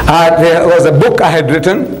 There was a book I had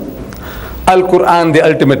written, Al-Quran, the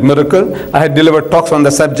Ultimate Miracle. I had delivered talks on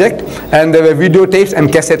the subject, and there were videotapes and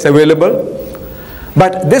cassettes available.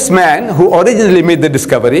 But this man who originally made the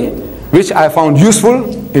discovery, which I found useful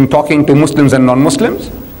in talking to Muslims and non-Muslims,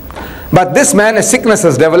 but this man, a sickness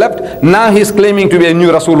has developed. Now he is claiming to be a new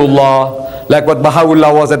Rasulullah, like what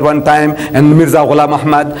Baha'u'llah was at one time, and Mirza Ghulam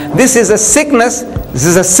Ahmad. This is a sickness. This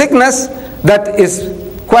is a sickness that is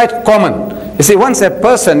quite common. You see, once a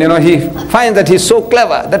person, he finds that he's so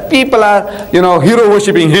clever, that people are, hero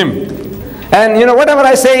worshipping him. And, whatever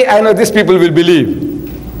I say, I know these people will believe.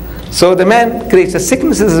 So the man creates a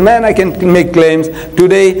sickness. This man, I can make claims.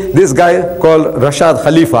 Today, this guy called Rashad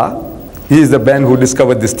Khalifa, he is the man who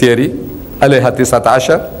discovered this theory, alayhi tisat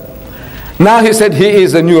ashar. Now he said he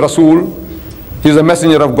is a new Rasul. He is a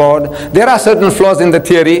messenger of God. There are certain flaws in the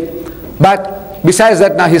theory, but besides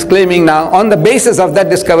that, now he's claiming now on the basis of that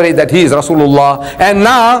discovery that he is Rasulullah. And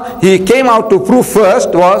now he came out to prove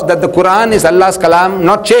first was that the Quran is Allah's kalam,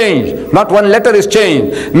 not changed. Not one letter is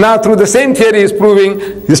changed. Now through the same theory he's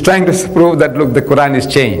trying to prove that look, the Quran is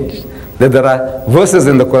changed. That there are verses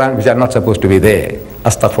in the Quran which are not supposed to be there.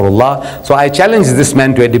 Astaghfirullah. So I challenge this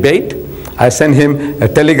man to a debate. I send him a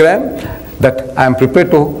telegram that I am prepared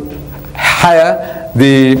to hire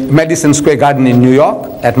the Madison Square Garden in New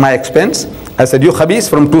York at my expense. I said, you Khabis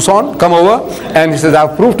from Tucson, come over. And he says,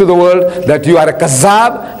 I've proved to the world that you are a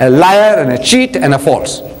kazzab, a liar, and a cheat, and a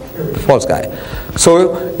false guy.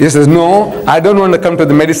 So he says, no, I don't want to come to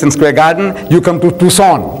the Madison Square Garden. You come to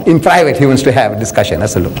Tucson. In private, he wants to have a discussion. I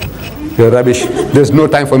said, look, you're rubbish. There's no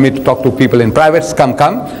time for me to talk to people in private. Come.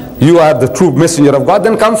 You are the true messenger of God.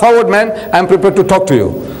 Then come forward, man. I'm prepared to talk to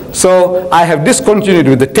you. So I have discontinued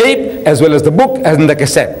with the tape as well as the book and the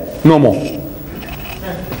cassette. No more. Are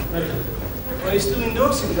you still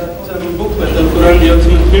endorsing that booklet, the Quran, the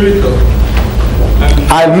Ultimate Miracle?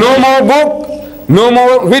 I have no more book, no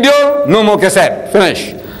more video, no more cassette.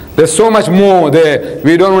 Finish. There's so much more there.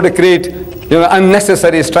 We don't want to create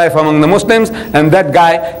unnecessary strife among the Muslims. And that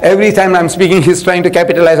guy, every time I'm speaking, he's trying to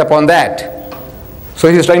capitalize upon that.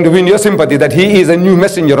 So he's trying to win your sympathy that he is a new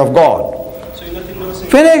messenger of God.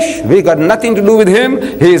 Finish. We got nothing to do with him.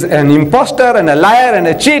 He is an imposter and a liar and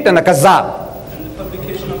a cheat and a kazzab.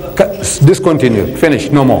 Discontinued. Finish.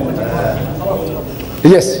 No more.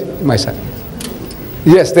 Yes, my son.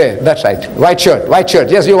 Yes, there. That's right. White shirt. White shirt.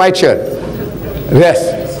 Yes, your white shirt.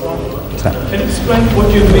 Yes. Can you explain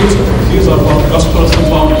what your views are about Gospels of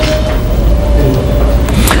Barnabas?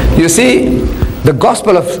 You see, the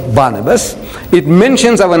Gospel of Barnabas, it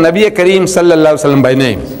mentions our Nabi Kareem sallallahu alaihi wasallam by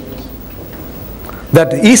name.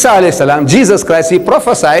 That Isa alayhi salam, Jesus Christ, he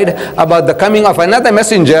prophesied about the coming of another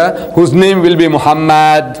messenger whose name will be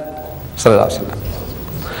Muhammad sallallahu alaihi wasallam.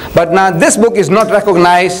 But now this book is not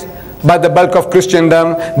recognized by the bulk of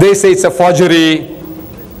Christendom. They say it's a forgery.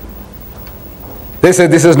 They say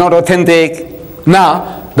this is not authentic.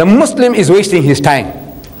 Now, the Muslim is wasting his time.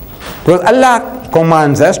 Because Allah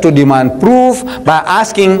commands us to demand proof by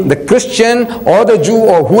asking the Christian or the Jew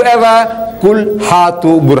or whoever, Kul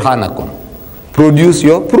hatu burhanakum. Produce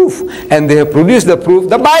your proof. And they have produced the proof,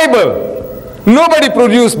 the Bible. Nobody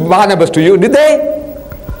produced Barnabas to you, did they?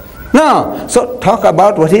 No. So talk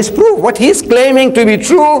about what he's proved, what he's claiming to be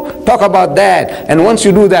true, talk about that. And once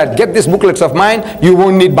you do that, get these booklets of mine, you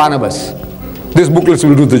won't need Barnabas. These booklets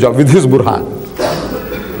will do the job with his burhan.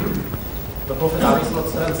 The Prophet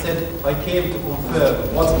ﷺ said, I came to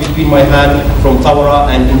confirm what's between my hand from Torah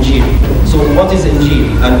and Injil. So what is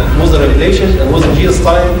Injil? And was the revelation, and was it Jesus'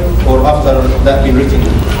 time or after that been written?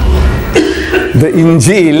 The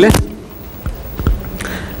Injil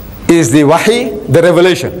is the wahi, the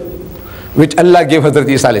revelation, which Allah gave Hazrat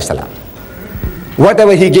Isa alayhi salam.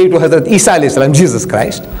 Whatever he gave to Hazrat Isa alayhi salam, Jesus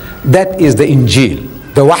Christ, that is the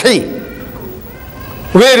Injil, the wahi.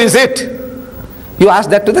 Where is it? You ask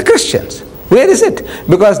that to the Christians. Where is it?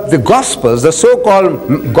 Because the Gospels, the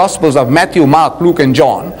so-called Gospels of Matthew, Mark, Luke and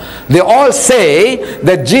John, they all say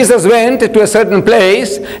that Jesus went to a certain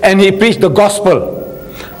place and he preached the Gospel.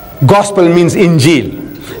 Gospel means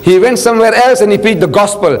Injil. He went somewhere else and he preached the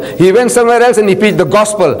Gospel. He went somewhere else and he preached the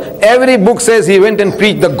Gospel. Every book says he went and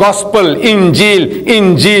preached the Gospel. Injil,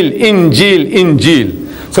 Injil, Injil,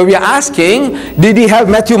 Injil. So we are asking, did he have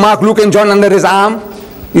Matthew, Mark, Luke and John under his arm?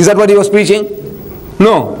 Is that what he was preaching?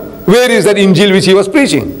 No. Where is that Injil which he was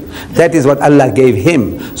preaching? That is what Allah gave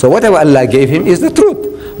him. So whatever Allah gave him is the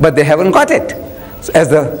truth. But they haven't got it. So as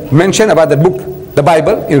the mention about the book, the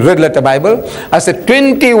Bible, in red letter Bible, I said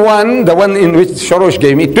 21, the one in which Shorosh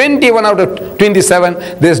gave me, 21 out of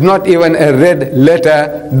 27, there's not even a red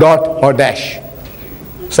letter, dot or dash.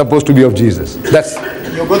 Supposed to be of Jesus. That's...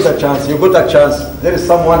 You got a chance, you got a chance. There is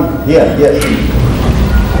someone here, yes.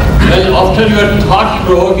 Well, after your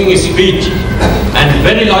thought-provoking speech and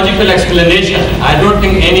very logical explanation, I don't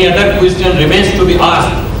think any other question remains to be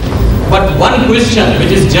asked. But one question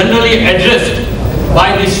which is generally addressed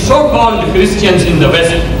by the so-called Christians in the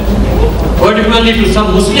West, particularly to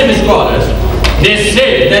some Muslim scholars, they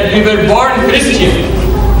say that we were born Christian,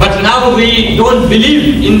 but now we don't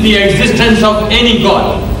believe in the existence of any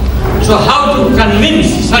God. So how to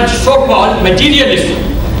convince such so-called materialists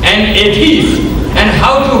and atheists, and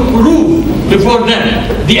how to prove before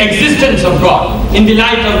them the existence of God in the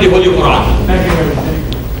light of the Holy Quran?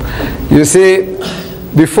 You see,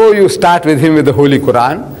 before you start with him with the Holy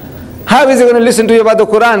Quran, how is he going to listen to you about the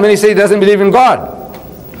Quran when he says he doesn't believe in God?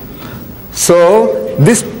 So,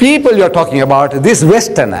 these people you're talking about, this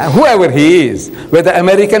Westerner, whoever he is, whether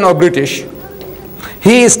American or British,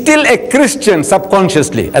 he is still a Christian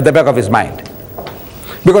subconsciously at the back of his mind.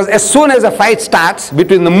 Because as soon as a fight starts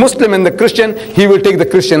between the Muslim and the Christian, he will take the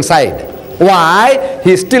Christian side. Why?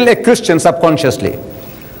 He is still a Christian subconsciously.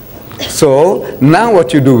 So, now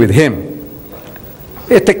what you do with him,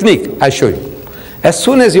 a technique I show you. As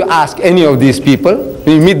soon as you ask any of these people,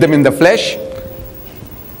 when you meet them in the flesh,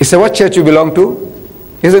 you say, what church you belong to?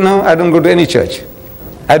 He said, no, I don't go to any church.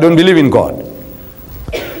 I don't believe in God.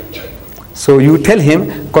 So you tell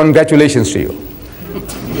him, congratulations to you.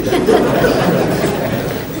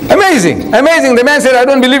 Amazing, amazing. The man said, I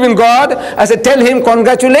don't believe in God. I said, tell him,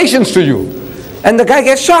 congratulations to you. And the guy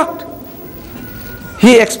gets shocked.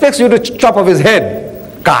 He expects you to chop off his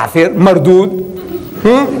head. Kafir, mardud.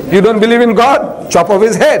 You don't believe in God? Chop off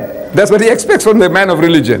his head. That's what he expects from the man of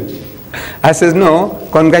religion. I said, no,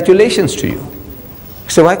 congratulations to you. He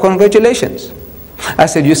said, why congratulations? I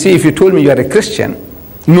said, you see, if you told me you are a Christian,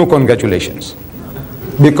 no congratulations.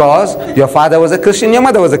 Because your father was a Christian, your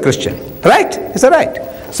mother was a Christian. Right? He said,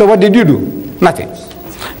 right. So what did you do? Nothing.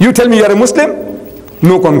 You tell me you are a Muslim?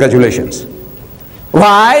 No congratulations.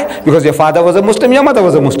 Why? Because your father was a Muslim, your mother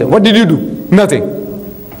was a Muslim. What did you do? Nothing.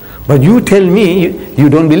 But you tell me you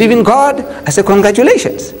don't believe in God? I say,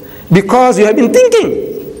 congratulations. Because you have been thinking.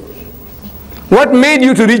 What made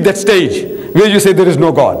you to reach that stage where you say there is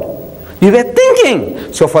no God? You were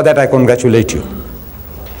thinking. So for that I congratulate you.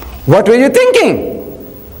 What were you thinking?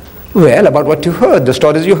 Well, about what you heard, the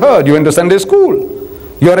stories you heard. You went to Sunday school.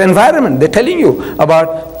 Your environment, they're telling you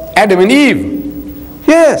about Adam and Eve.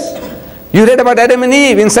 Yes. You read about Adam and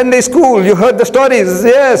Eve in Sunday school. You heard the stories.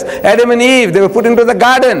 Yes, Adam and Eve, they were put into the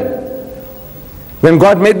garden. When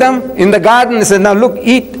God made them in the garden, He said, now look,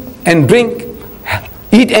 eat and drink.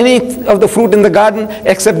 Eat any of the fruit in the garden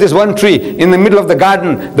except this one tree. In the middle of the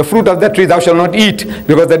garden, the fruit of that tree thou shalt not eat,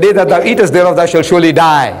 because the day that thou eatest thereof thou shalt surely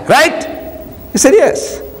die. Right? He said,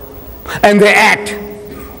 yes. And they ate.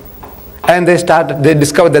 And they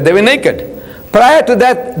discovered that they were naked. Prior to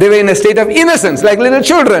that, they were in a state of innocence, like little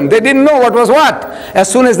children. They didn't know what was what. As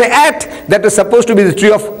soon as they ate, that was supposed to be the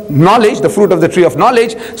tree of knowledge, the fruit of the tree of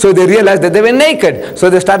knowledge, so they realized that they were naked. So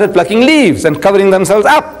they started plucking leaves and covering themselves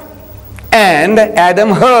up. And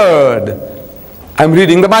Adam heard. I'm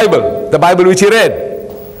reading the Bible which he read.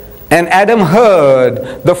 And Adam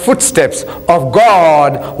heard the footsteps of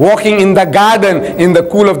God walking in the garden in the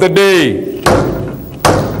cool of the day.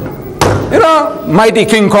 You know, mighty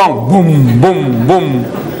King Kong. Boom, boom, boom,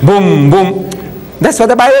 boom, boom. That's what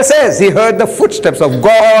the Bible says. He heard the footsteps of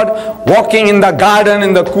God walking in the garden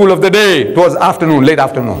in the cool of the day. It was afternoon, late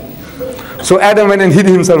afternoon. So Adam went and hid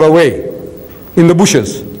himself away in the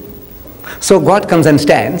bushes. So God comes and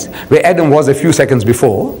stands where Adam was a few seconds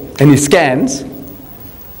before, and he scans.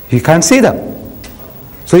 He can't see them.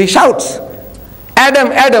 So he shouts, Adam,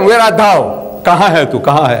 Adam, where art thou? Kahan hai tu,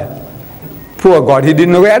 kahan hai? Poor God, he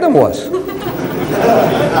didn't know where Adam was.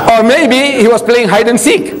 Or maybe he was playing hide and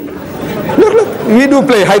seek. Look, we do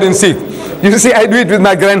play hide and seek. You see, I do it with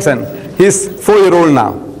my grandson. He's 4-year-old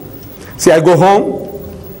now. See, I go home,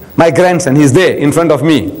 my grandson, he's there in front of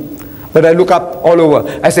me. But I look up all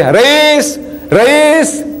over. I say, Rais,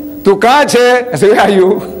 tu kahan che? I say, where are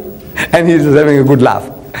you? And he's just having a good laugh.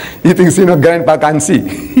 He thinks, grandpa can't see.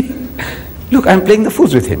 Look, I'm playing the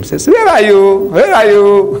fools with him. He says, where are you? Where are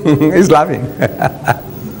you? He's laughing.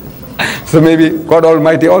 So maybe God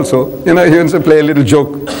Almighty also, he wants to play a little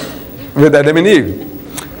joke with Adam and Eve.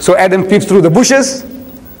 So Adam peeps through the bushes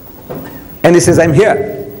and he says, I'm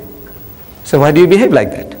here. So why do you behave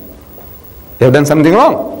like that? You have done something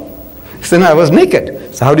wrong. He said, no, I was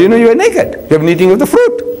naked. So how do you know you were naked? You have been eating of the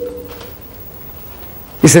fruit.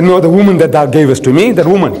 He said, no, the woman that thou gavest to me, that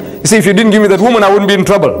woman. You see, if you didn't give me that woman, I wouldn't be in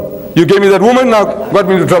trouble. You gave me that woman, now got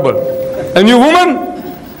me into trouble. And you woman?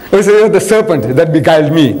 He said, the serpent that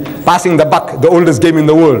beguiled me, passing the buck, the oldest game in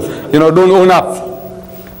the world. Don't own up.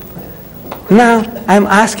 Now, I'm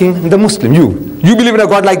asking the Muslim, you believe in a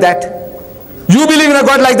God like that? You believe in a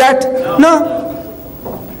God like that? No.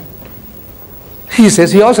 He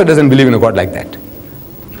says he also doesn't believe in a God like that.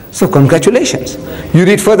 So congratulations. You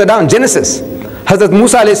read further down, Genesis. Hazrat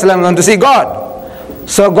Musa alayhi salam went to see God.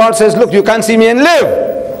 So God says, look, you can't see me and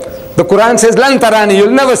live. The Quran says, Lan tarani,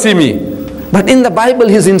 you'll never see me. But in the Bible,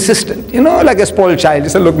 he's insistent. Like a spoiled child. He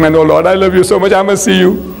said, look man, oh Lord, I love you so much, I must see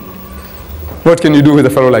you. What can you do with a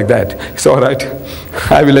fellow like that? He said, all right,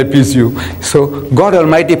 I will appease you. So God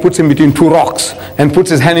Almighty puts him between two rocks and puts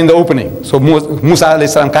his hand in the opening. So Musa alayhi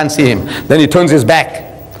salam can't see him. Then he turns his back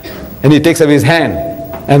and he takes away his hand.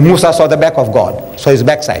 And Musa saw the back of God, saw his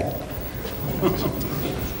backside.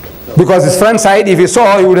 Because his front side, if he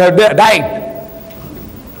saw, he would have died.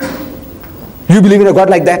 You believe in a God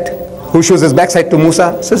like that? Who shows his backside to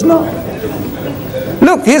Musa? Says no.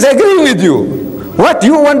 Look, he's agreeing with you. What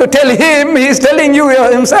you want to tell him, he's telling you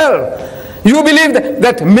himself. You believe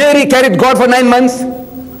that Mary carried God for 9 months?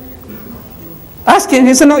 Ask him.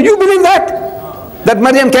 He said, no. You believe that? That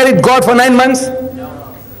Maryam carried God for 9 months?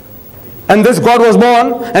 And this God was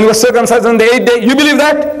born and was circumcised on the 8th day. You believe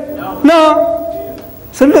that? No.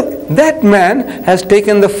 So look, that man has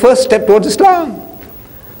taken the first step towards Islam.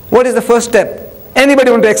 What is the first step?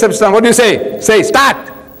 Anybody want to accept Islam? What do you say? Say,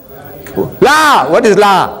 start. La. What is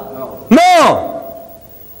la? No.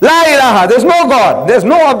 La ilaha. There's no God. There's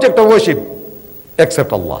no object of worship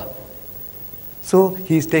except Allah. So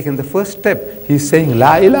he's taken the first step. He's saying,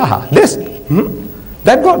 La ilaha. This,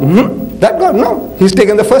 that God, that God. No. He's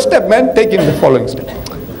taken the first step, man. Take him the following step.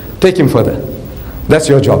 Take him further. That's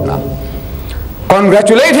your job now.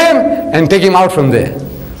 Congratulate him and take him out from there.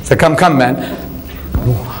 So come, man.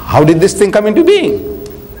 How did this thing come into being?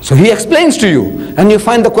 So he explains to you, and you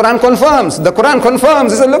find the Quran confirms. The Quran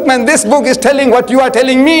confirms. He says, look, man, this book is telling what you are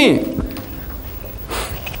telling me.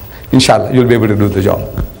 Inshallah, you'll be able to do the job.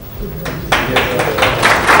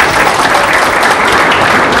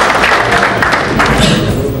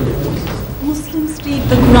 Muslims read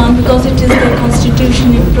the Quran because it is their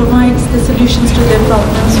constitution. It provides the solutions to their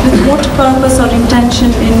problems. With what purpose or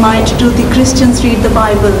intention in mind do the Christians read the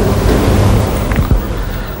Bible?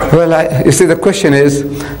 Well, you see, the question is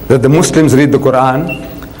that the Muslims read the Quran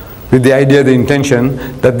with the idea, the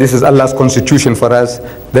intention that this is Allah's constitution for us,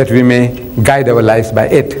 that we may guide our lives by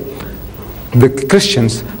it. The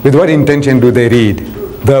Christians, with what intention do they read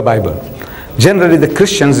the Bible? Generally, the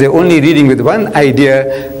Christians, they're only reading with one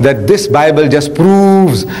idea, that this Bible just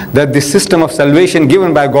proves that the system of salvation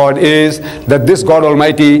given by God is that this God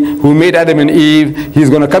Almighty who made Adam and Eve, He's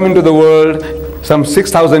going to come into the world some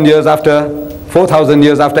 6,000 years after, 4,000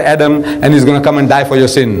 years after Adam, and He's going to come and die for your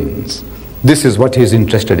sins. This is what He's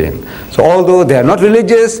interested in. So although they are not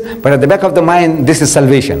religious, but at the back of the mind, this is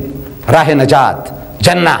salvation. Rah-e-Najat,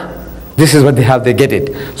 Jannah. This is what they have, they get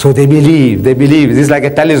it. So they believe. This is like a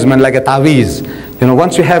talisman, like a taweez.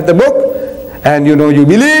 Once you have the book, and you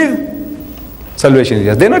believe, salvation is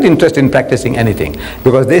yours. They're not interested in practicing anything,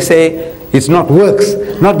 because they say it's not works,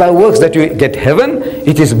 not by works that you get heaven,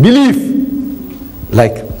 it is belief.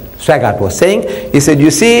 Like Swaggart was saying, he said,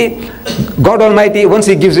 you see, God Almighty, once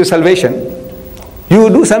He gives you salvation, you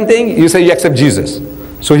do something, you say you accept Jesus,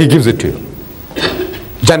 so He gives it to you.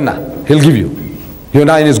 Jannah, He'll give you. You're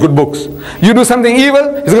now in His good books. You do something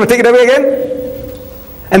evil, He's going to take it away again.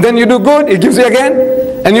 And then you do good, He gives you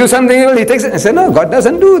again. And you do something evil, He takes it. I said, no, God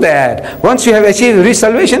doesn't do that. Once you have achieved, reached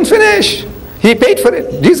salvation, finish. He paid for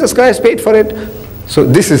it. Jesus Christ paid for it. So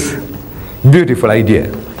this is beautiful idea.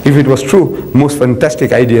 If it was true, most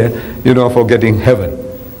fantastic idea, for getting heaven.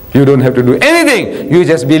 You don't have to do anything. You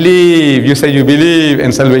just believe. You say you believe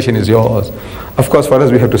and salvation is yours. Of course, for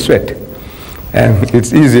us, we have to sweat. And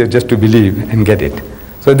it's easier just to believe and get it.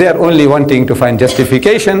 So they are only wanting to find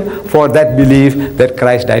justification for that belief that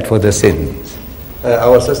Christ died for their sins.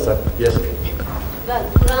 Our sister, yes. Well,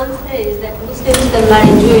 Quran says that Muslims can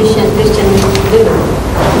marry Jewish and Christian women.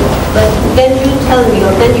 But can you tell me,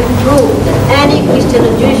 or can you prove that any Christian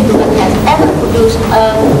or Jewish woman has ever produced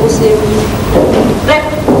a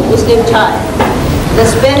correct Muslim child? The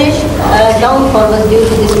Spanish downfall was due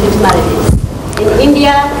to these mixed marriages. In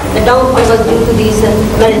India, the downfall was due to these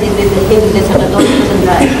marriages with the Hindu descent of wasn't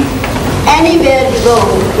right. Anywhere you go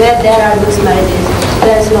where there are mixed marriages,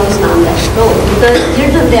 there is no Islam left. No, because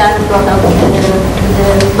children, they are brought up with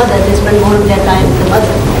the mother, they spend more of their time with the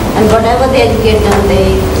mother. And whatever they educate them,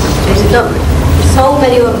 they chase it up. So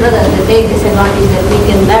many of our brothers, they take this advantage that we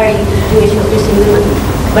can marry Jewish or Christian women.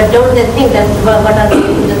 But don't they think that what are the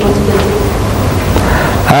consequences?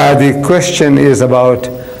 The question is about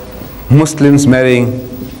Muslims marrying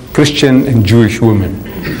Christian and Jewish women.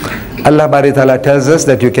 Allah Bari Ta'ala tells us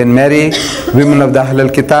that you can marry women of the Ahl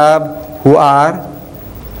al-Kitab who are,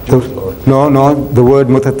 the word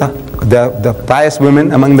mutata, the pious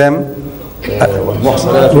women among them,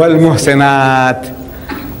 wal muhsinat,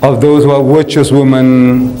 of those who are virtuous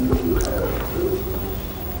women.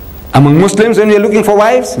 Among Muslims, when we are looking for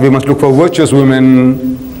wives, we must look for virtuous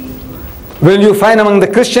women. When you find among the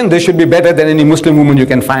Christians, they should be better than any Muslim woman you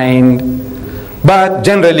can find. But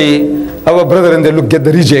generally, our brethren, they get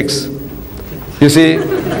the rejects. You see,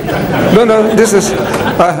 this is,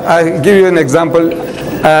 I give you an example.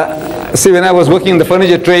 See, when I was working in the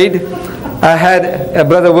furniture trade, I had a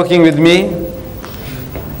brother working with me,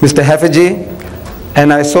 Mr. Hafaji,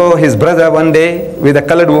 and I saw his brother one day with a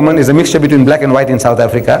colored woman. It's a mixture between black and white in South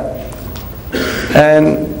Africa.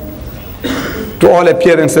 And to all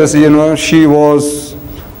appearances, she was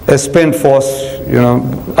a spent force,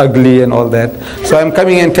 ugly and all that. So I'm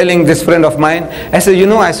coming and telling this friend of mine, I said,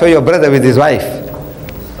 I saw your brother with his wife.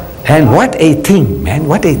 And what a thing, man,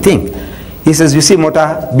 what a thing. He says, you see,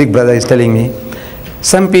 Mota, big brother is telling me,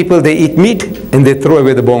 some people, they eat meat and they throw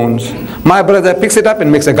away the bones. My brother picks it up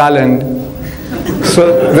and makes a garland.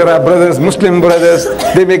 So there are brothers, Muslim brothers,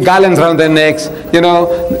 they make garlands around their necks.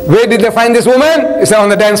 Where did they find this woman? It's on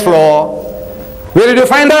the dance floor. Where did you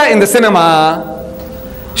find her? In the cinema.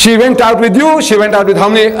 She went out with you. She went out with how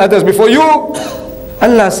many others before you?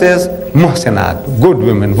 Allah says, muhsinat, good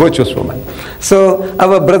women, virtuous women. So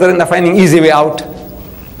our brethren are finding easy way out.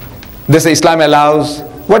 They say Islam allows.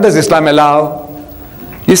 What does Islam allow?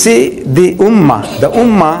 You see, the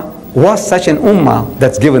ummah was such an ummah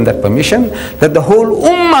that's given that permission, that the whole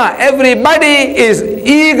ummah, everybody is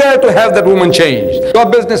eager to have that woman changed. Your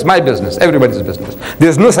business, my business, everybody's business.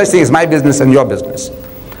 There's no such thing as my business and your business.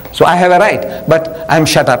 So I have a right, but I'm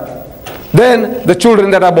shut up. Then the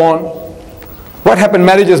children that are born, what happened?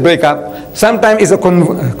 Marriages break up. Sometimes it's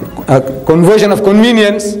a conversion of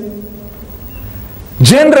convenience.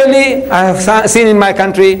 Generally, I have seen in my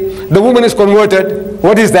country, the woman is converted.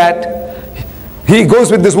 What is that? He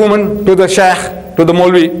goes with this woman to the sheikh, to the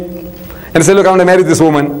Maulvi, and says, look, I want to marry this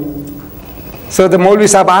woman. So the Maulvi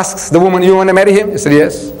Sahib asks the woman, you want to marry him? He said,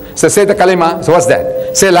 yes. So say the kalima. So what's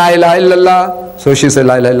that? Say la ilaha illallah. So she said,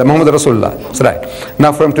 la ilaha illallah, Muhammad Rasulullah. So right.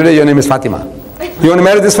 Now from today, your name is Fatima. You want to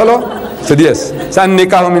marry this fellow? He said, yes. So an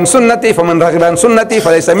nikahu min sunnati, faman raghiba an sunnati,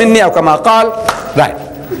 falaysa minni, aw kama qal. Right.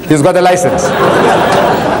 He's got a license.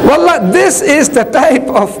 Wallah, this is the type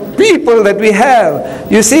of people that we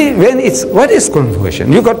have. You see, what is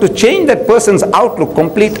conversion? You got to change that person's outlook,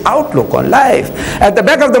 complete outlook on life. At the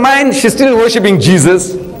back of the mind, she's still worshipping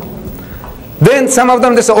Jesus. Then some of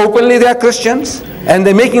them, they say openly they are Christians, and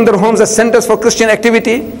they're making their homes as centers for Christian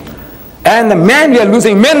activity. And the man, we are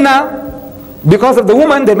losing men now. Because of the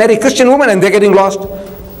woman, they marry Christian women and they're getting lost.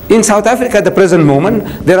 In South Africa at the present moment,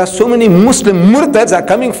 there are so many Muslim murtads are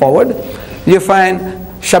coming forward. You find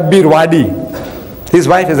Shabbir Wadi, his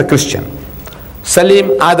wife is a Christian.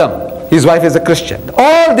 Salim Adam, his wife is a Christian.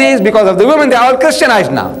 All these, because of the women, they are all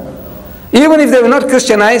Christianized now. Even if they were not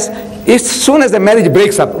Christianized, as soon as the marriage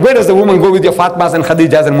breaks up, where does the woman go with your Fatmas and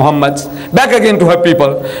Khadijas and Muhammads? Back again to her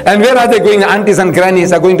people. And where are they going? Aunties and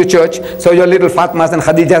grannies are going to church. So your little Fatmas and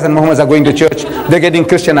Khadijas and Muhammads are going to church. They're getting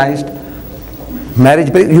Christianized.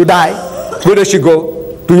 Marriage break, you die. Where does she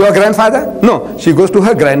go? To your grandfather? No, she goes to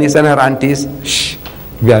her grannies and her aunties. Shh.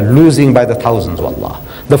 We are losing by the thousands, wallah.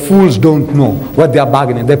 The fools don't know what they are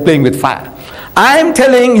bargaining. They're playing with fire. I am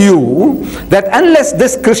telling you that unless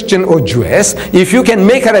this Christian or Jewess, if you can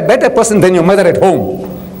make her a better person than your mother at home,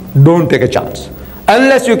 don't take a chance.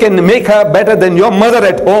 Unless you can make her better than your mother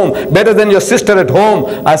at home, better than your sister at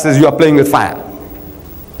home, I says you are playing with fire.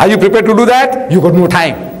 Are you prepared to do that? You got no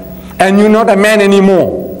time. And you're not a man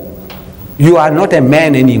anymore. You are not a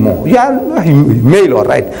man anymore. You are male, all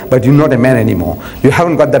right, but you're not a man anymore. You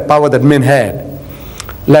haven't got that power that men had.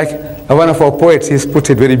 Like one of our poets, he's put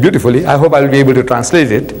it very beautifully. I hope I'll be able to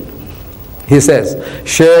translate it. He says,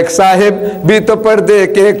 Sheikh Sahib bhi to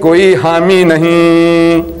parde ke koi hami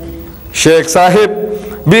nahi. Sheikh Sahib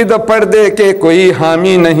bhi to parde ke koi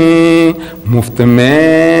hami nahi. Muft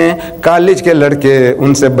mein college ke ladke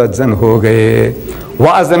unse badzan ho gaye.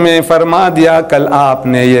 Was में फरमा दिया कल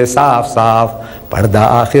आपने ये साफ साफ पर्दा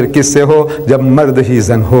आखिर किससे हो जब मर्द ही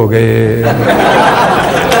जन हो गए.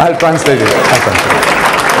 I'll translate it.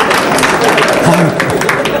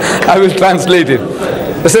 I will translate it.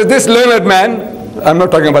 It says this learned man, I'm not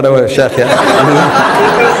talking about our Sheikh here.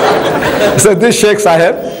 So this Sheikh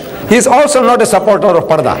Sahib, he is also not a supporter of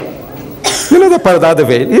parda. You know the parda, the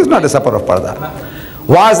veil. He is not a supporter of parda.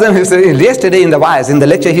 Wazam, he said, yesterday in the wise, in the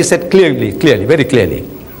lecture, he said clearly, very clearly.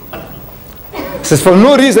 He says, for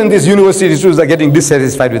no reason these university students are getting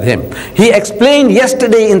dissatisfied with him. He explained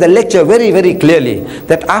yesterday in the lecture very, very clearly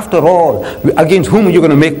that after all, against whom are you going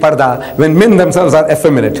to make parda when men themselves are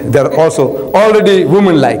effeminate? They are also already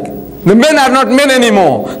woman-like. The men are not men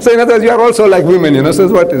anymore. So in other words, you are also like women, you know. So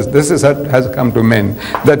this has come to men,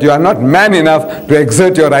 that you are not man enough to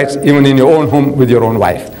exert your rights even in your own home with your own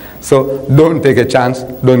wife. So don't take a chance,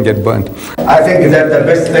 don't get burnt. I think that the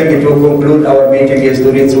best thing to conclude our meeting is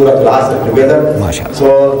to read Surah Al-Asr together. MashaAllah.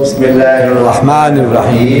 So,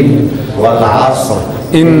 Bismillahirrahmanirrahim. Wal-Asr.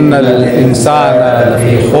 Innal insana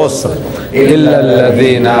lafi khusr. Illa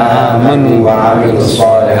alladhina amanu wa amilu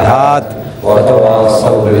salihat. Wa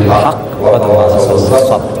tawasaw bil haqq wa tawasaw bis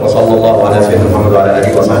sabr. Wa sallallahu ala sayyidina Muhammad wa ala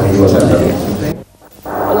alihi wa sahbihi wa sallam.